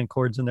secondary dominant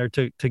chords in there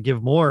to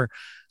give more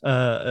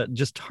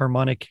just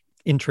harmonic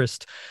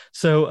interest.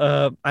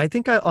 So I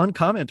think On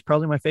Comet is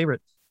probably my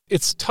favorite.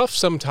 It's tough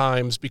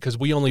sometimes because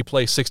we only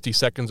play 60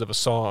 seconds of a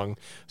song.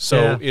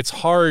 So Yeah. it's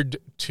hard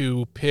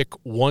to pick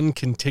one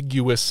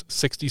contiguous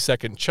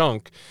 60-second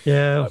chunk.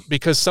 Yeah.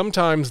 Because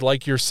sometimes,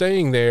 like you're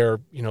saying there,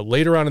 you know,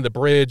 later on in the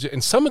bridge,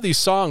 and some of these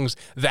songs,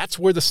 that's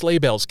where the sleigh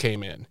bells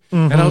came in.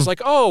 And I was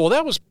like, oh, well,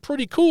 that was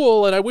pretty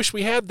cool, and I wish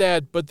we had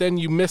that. But then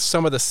you miss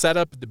some of the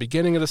setup at the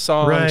beginning of the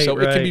song. Right, so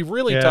it can right. be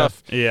really Yeah.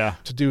 tough Yeah.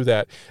 to do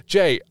that.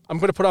 Jay, I'm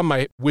going to put on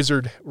my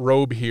wizard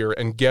robe here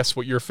and guess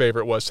what your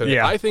favorite was today.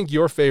 Yeah. I think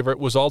your favorite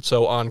was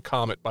also On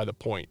Comet by The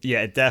Point.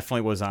 Yeah, it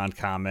definitely was On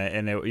Comet,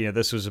 and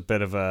this was a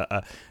bit of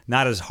a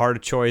not as hard a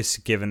choice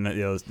given that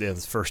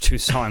those first two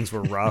songs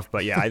were rough.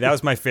 But yeah, that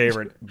was my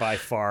favorite by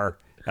far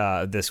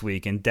this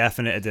week, and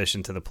definite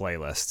addition to the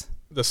playlist.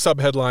 The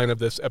subheadline of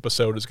this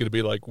episode is going to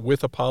be like,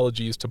 with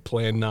apologies to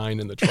Plan 9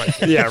 and the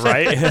Trifle. Yeah,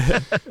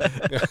 right.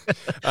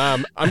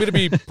 I'm going to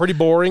be pretty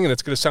boring, and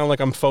it's going to sound like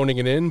I'm phoning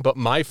it in, but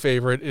my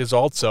favorite is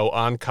also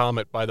On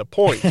Comet by The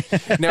Point.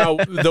 Now,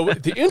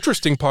 the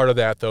interesting part of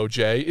that, though,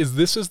 Jay, is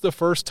this is the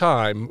first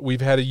time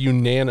we've had a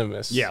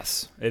unanimous.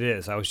 Yes, it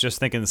is. I was just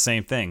thinking the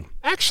same thing.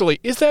 Actually,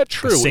 is that The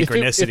true? If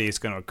synchronicity is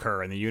going to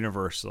occur in the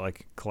universe,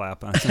 like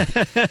clap on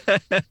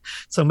it.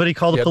 Somebody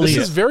call the Yeah, police.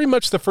 this is very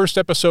much the first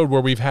episode where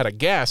we've had a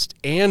guest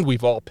and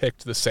we've all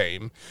picked the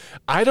same.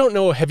 I don't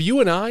know. Have you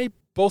and I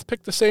both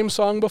picked the same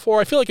song before?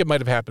 I feel like it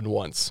might have happened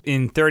once.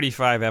 In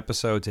 35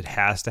 episodes, it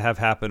has to have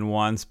happened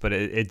once, but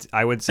it's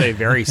I would say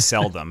very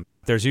seldom.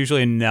 There's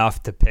usually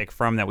enough to pick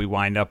from that we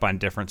wind up on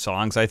different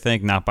songs, I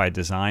think, not by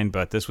design,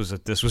 but this was a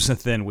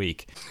thin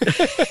week.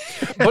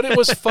 But it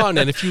was fun.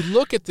 And if you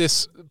look at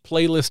this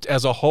playlist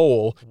as a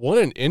whole, what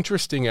an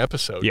interesting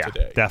episode Yeah,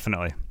 today.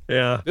 definitely.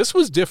 Yeah. This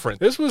was different.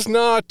 This was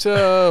not,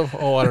 I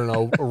don't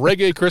know,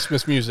 reggae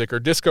Christmas music or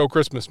disco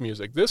Christmas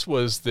music. This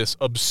was this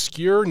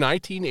obscure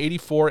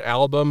 1984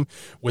 album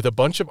with a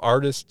bunch of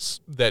artists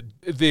that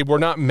they were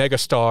not mega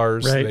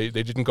stars. Right.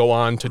 They didn't go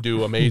on to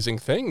do amazing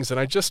things. And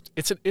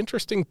it's an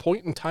interesting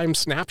point in time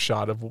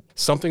snapshot of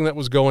something that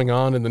was going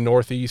on in the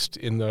Northeast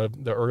in the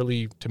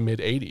early to mid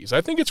 80s.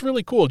 I think it's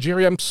really cool.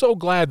 Jerry, I'm so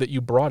glad that you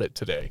brought it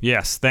today.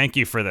 Yes, thank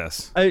you for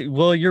this.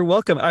 Well, you're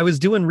welcome. I was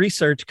doing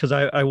research because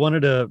I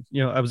wanted to,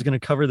 I was going to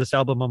cover this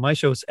album on my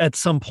shows at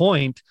some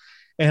point,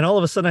 and all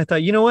of a sudden I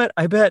thought, you know what?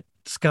 I bet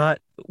Scott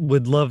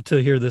would love to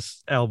hear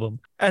this album.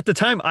 At the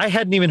time, I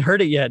hadn't even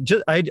heard it yet.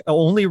 I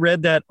only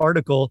read that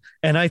article,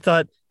 and I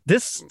thought,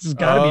 this has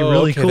got to be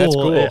really cool. That's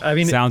cool. I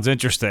mean, Sounds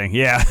interesting.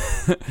 Yeah.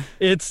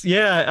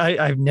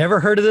 I've never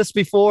heard of this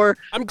before.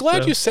 I'm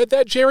glad you said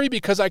that, Jerry,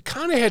 because I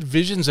kind of had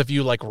visions of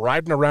you like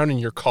riding around in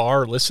your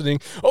car listening.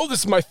 Oh,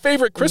 this is my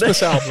favorite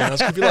Christmas album. I was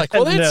going to be like,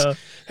 well,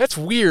 that's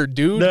weird,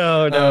 dude.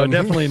 No,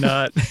 definitely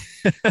not.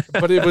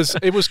 But it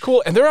was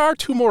cool. And there are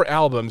 2 more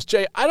albums.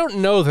 Jay, I don't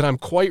know that I'm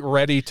quite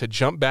ready to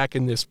jump back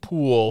in this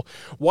pool.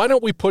 Why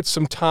don't we put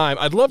some time?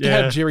 I'd love to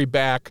have Jerry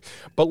back,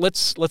 but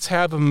let's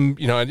have him,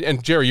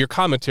 and Jerry, your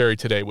commentary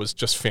today was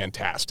just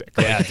fantastic.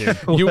 Yeah,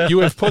 dude. You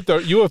have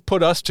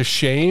put us to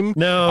shame.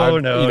 No.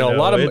 A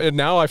lot of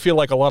now I feel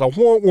like a lot of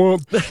womp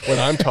womp when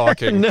I'm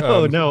talking.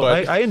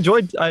 But I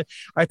enjoyed.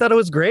 I thought it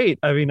was great.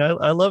 I mean,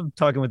 I love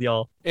talking with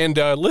y'all. And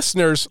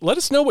listeners, let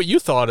us know what you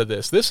thought of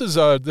this. This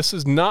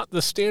is not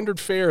the standard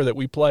fare that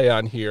we play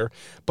on here,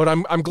 but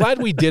I'm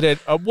glad we did it.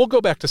 We'll go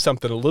back to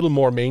something a little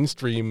more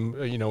mainstream,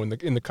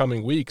 in the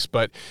coming weeks.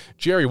 But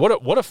Jerry,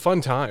 what a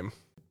fun time.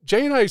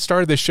 Jay and I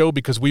started this show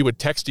because we would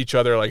text each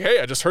other like,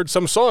 hey, I just heard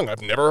some song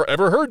I've never,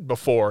 ever heard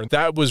before.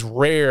 That was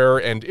rare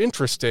and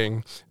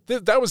interesting.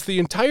 That was the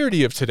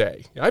entirety of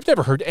today. I've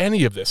never heard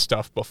any of this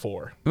stuff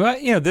before.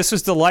 Well, this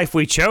is the life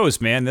we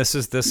chose, man. This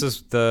is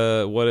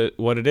the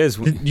what it is.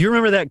 Do you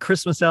remember that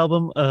Christmas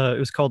album? It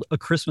was called A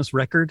Christmas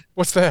Record.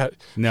 What's that?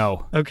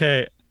 No.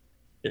 Okay.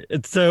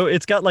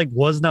 It's got like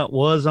Was Not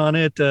Was on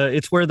it.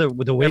 It's where the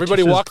waitress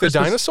Everybody Walk the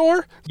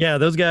Dinosaur? Yeah,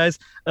 those guys.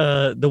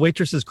 The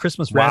Waitress's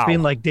Christmas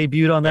Rapping like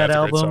debuted on that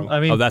album. I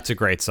mean, that's a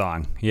great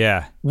song.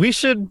 Yeah. We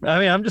should,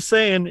 I'm just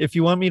saying, if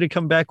you want me to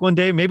come back one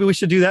day, maybe we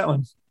should do that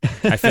one.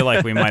 I feel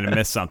like we might have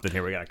missed something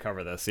here. We got to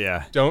cover this.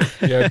 Yeah.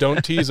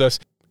 Don't tease us.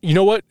 You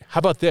know what? How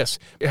about this?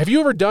 Have you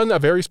ever done a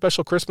very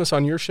special Christmas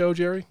on your show,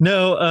 Jerry?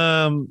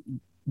 No.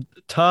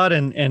 Todd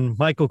and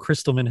Michael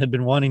Christelman had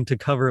been wanting to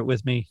cover it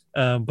with me,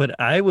 but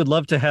I would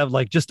love to have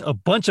like just a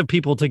bunch of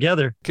people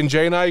together. Can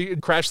Jay and I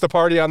crash the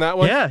party on that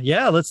one?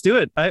 Yeah, let's do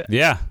it.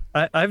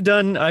 I've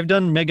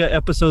done mega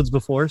episodes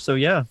before, so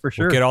yeah, for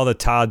sure. We'll get all the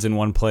Todds in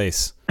one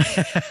place.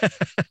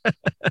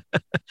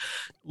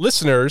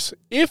 Listeners,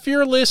 if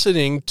you're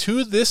listening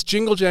to this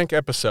Jingle Jank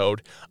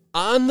episode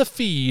on the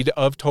feed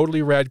of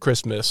Totally Rad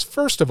Christmas,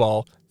 first of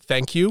all,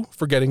 thank you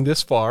for getting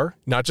this far,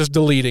 not just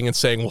deleting and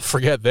saying, well,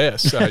 forget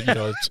this.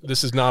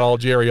 This is not all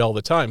Jerry all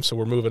the time, so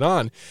we're moving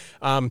on.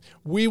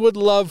 We would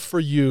love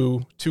for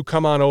you to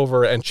come on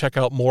over and check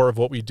out more of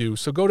what we do.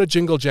 So go to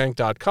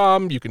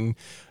jinglejank.com. You can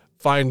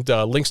find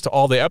links to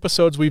all the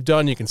episodes we've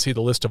done. You can see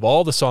the list of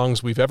all the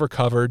songs we've ever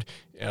covered,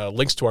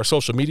 links to our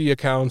social media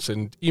accounts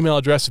and email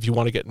address if you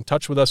want to get in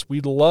touch with us.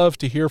 We'd love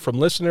to hear from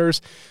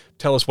listeners.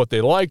 Tell us what they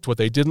liked, what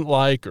they didn't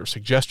like, or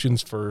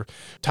suggestions for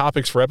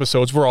topics for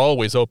episodes. We're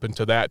always open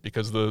to that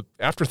because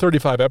after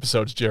 35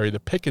 episodes, Jerry,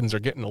 the pickings are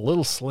getting a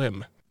little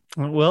slim.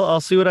 Well,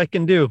 I'll see what I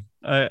can do.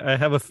 I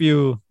have a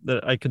few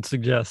that I could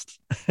suggest.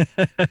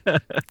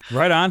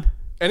 Right on.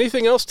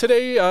 Anything else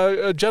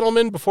today,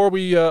 gentlemen, before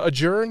we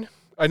adjourn?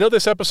 I know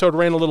this episode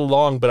ran a little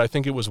long, but I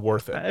think it was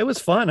worth it. It was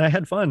fun. I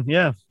had fun.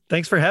 Yeah.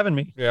 Thanks for having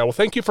me. Yeah. Well,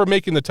 thank you for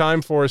making the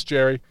time for us,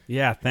 Jerry.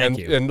 Yeah. Thank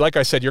you. And like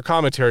I said, your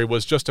commentary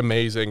was just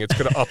amazing. It's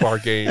going to up our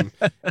game.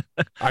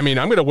 I mean,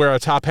 I'm going to wear a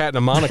top hat and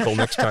a monocle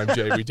next time,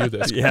 Jay, we do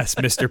this. Yes.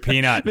 Mr.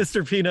 Peanut.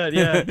 Mr. Peanut.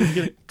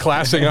 Yeah.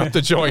 Classing up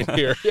the joint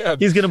here. Yeah.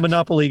 He's going to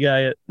Monopoly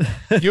guy it.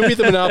 You be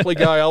the Monopoly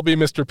guy. I'll be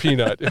Mr.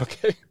 Peanut.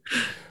 Okay.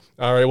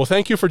 All right. Well,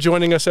 thank you for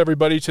joining us,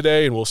 everybody,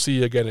 today, and we'll see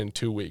you again in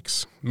 2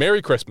 weeks.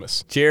 Merry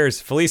Christmas. Cheers.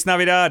 Feliz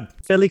Navidad.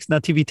 Felix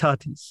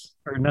Nativitatis.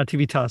 Or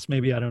Nativitas,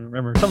 maybe. I don't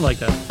remember. Something like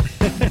that.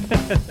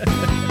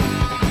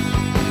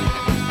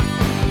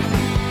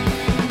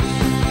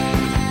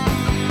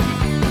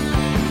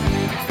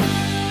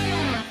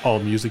 All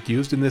music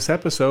used in this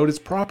episode is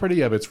property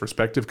of its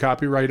respective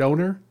copyright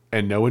owner,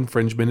 and no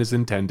infringement is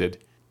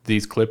intended.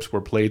 These clips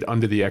were played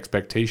under the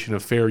expectation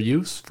of fair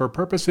use for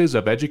purposes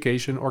of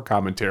education or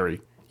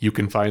commentary. You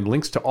can find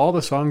links to all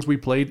the songs we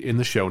played in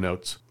the show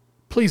notes.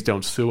 Please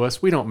don't sue us.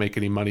 We don't make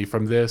any money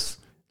from this.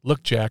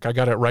 Look, Jack, I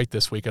got it right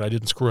this week and I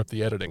didn't screw up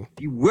the editing.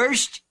 The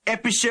worst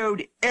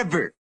episode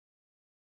ever.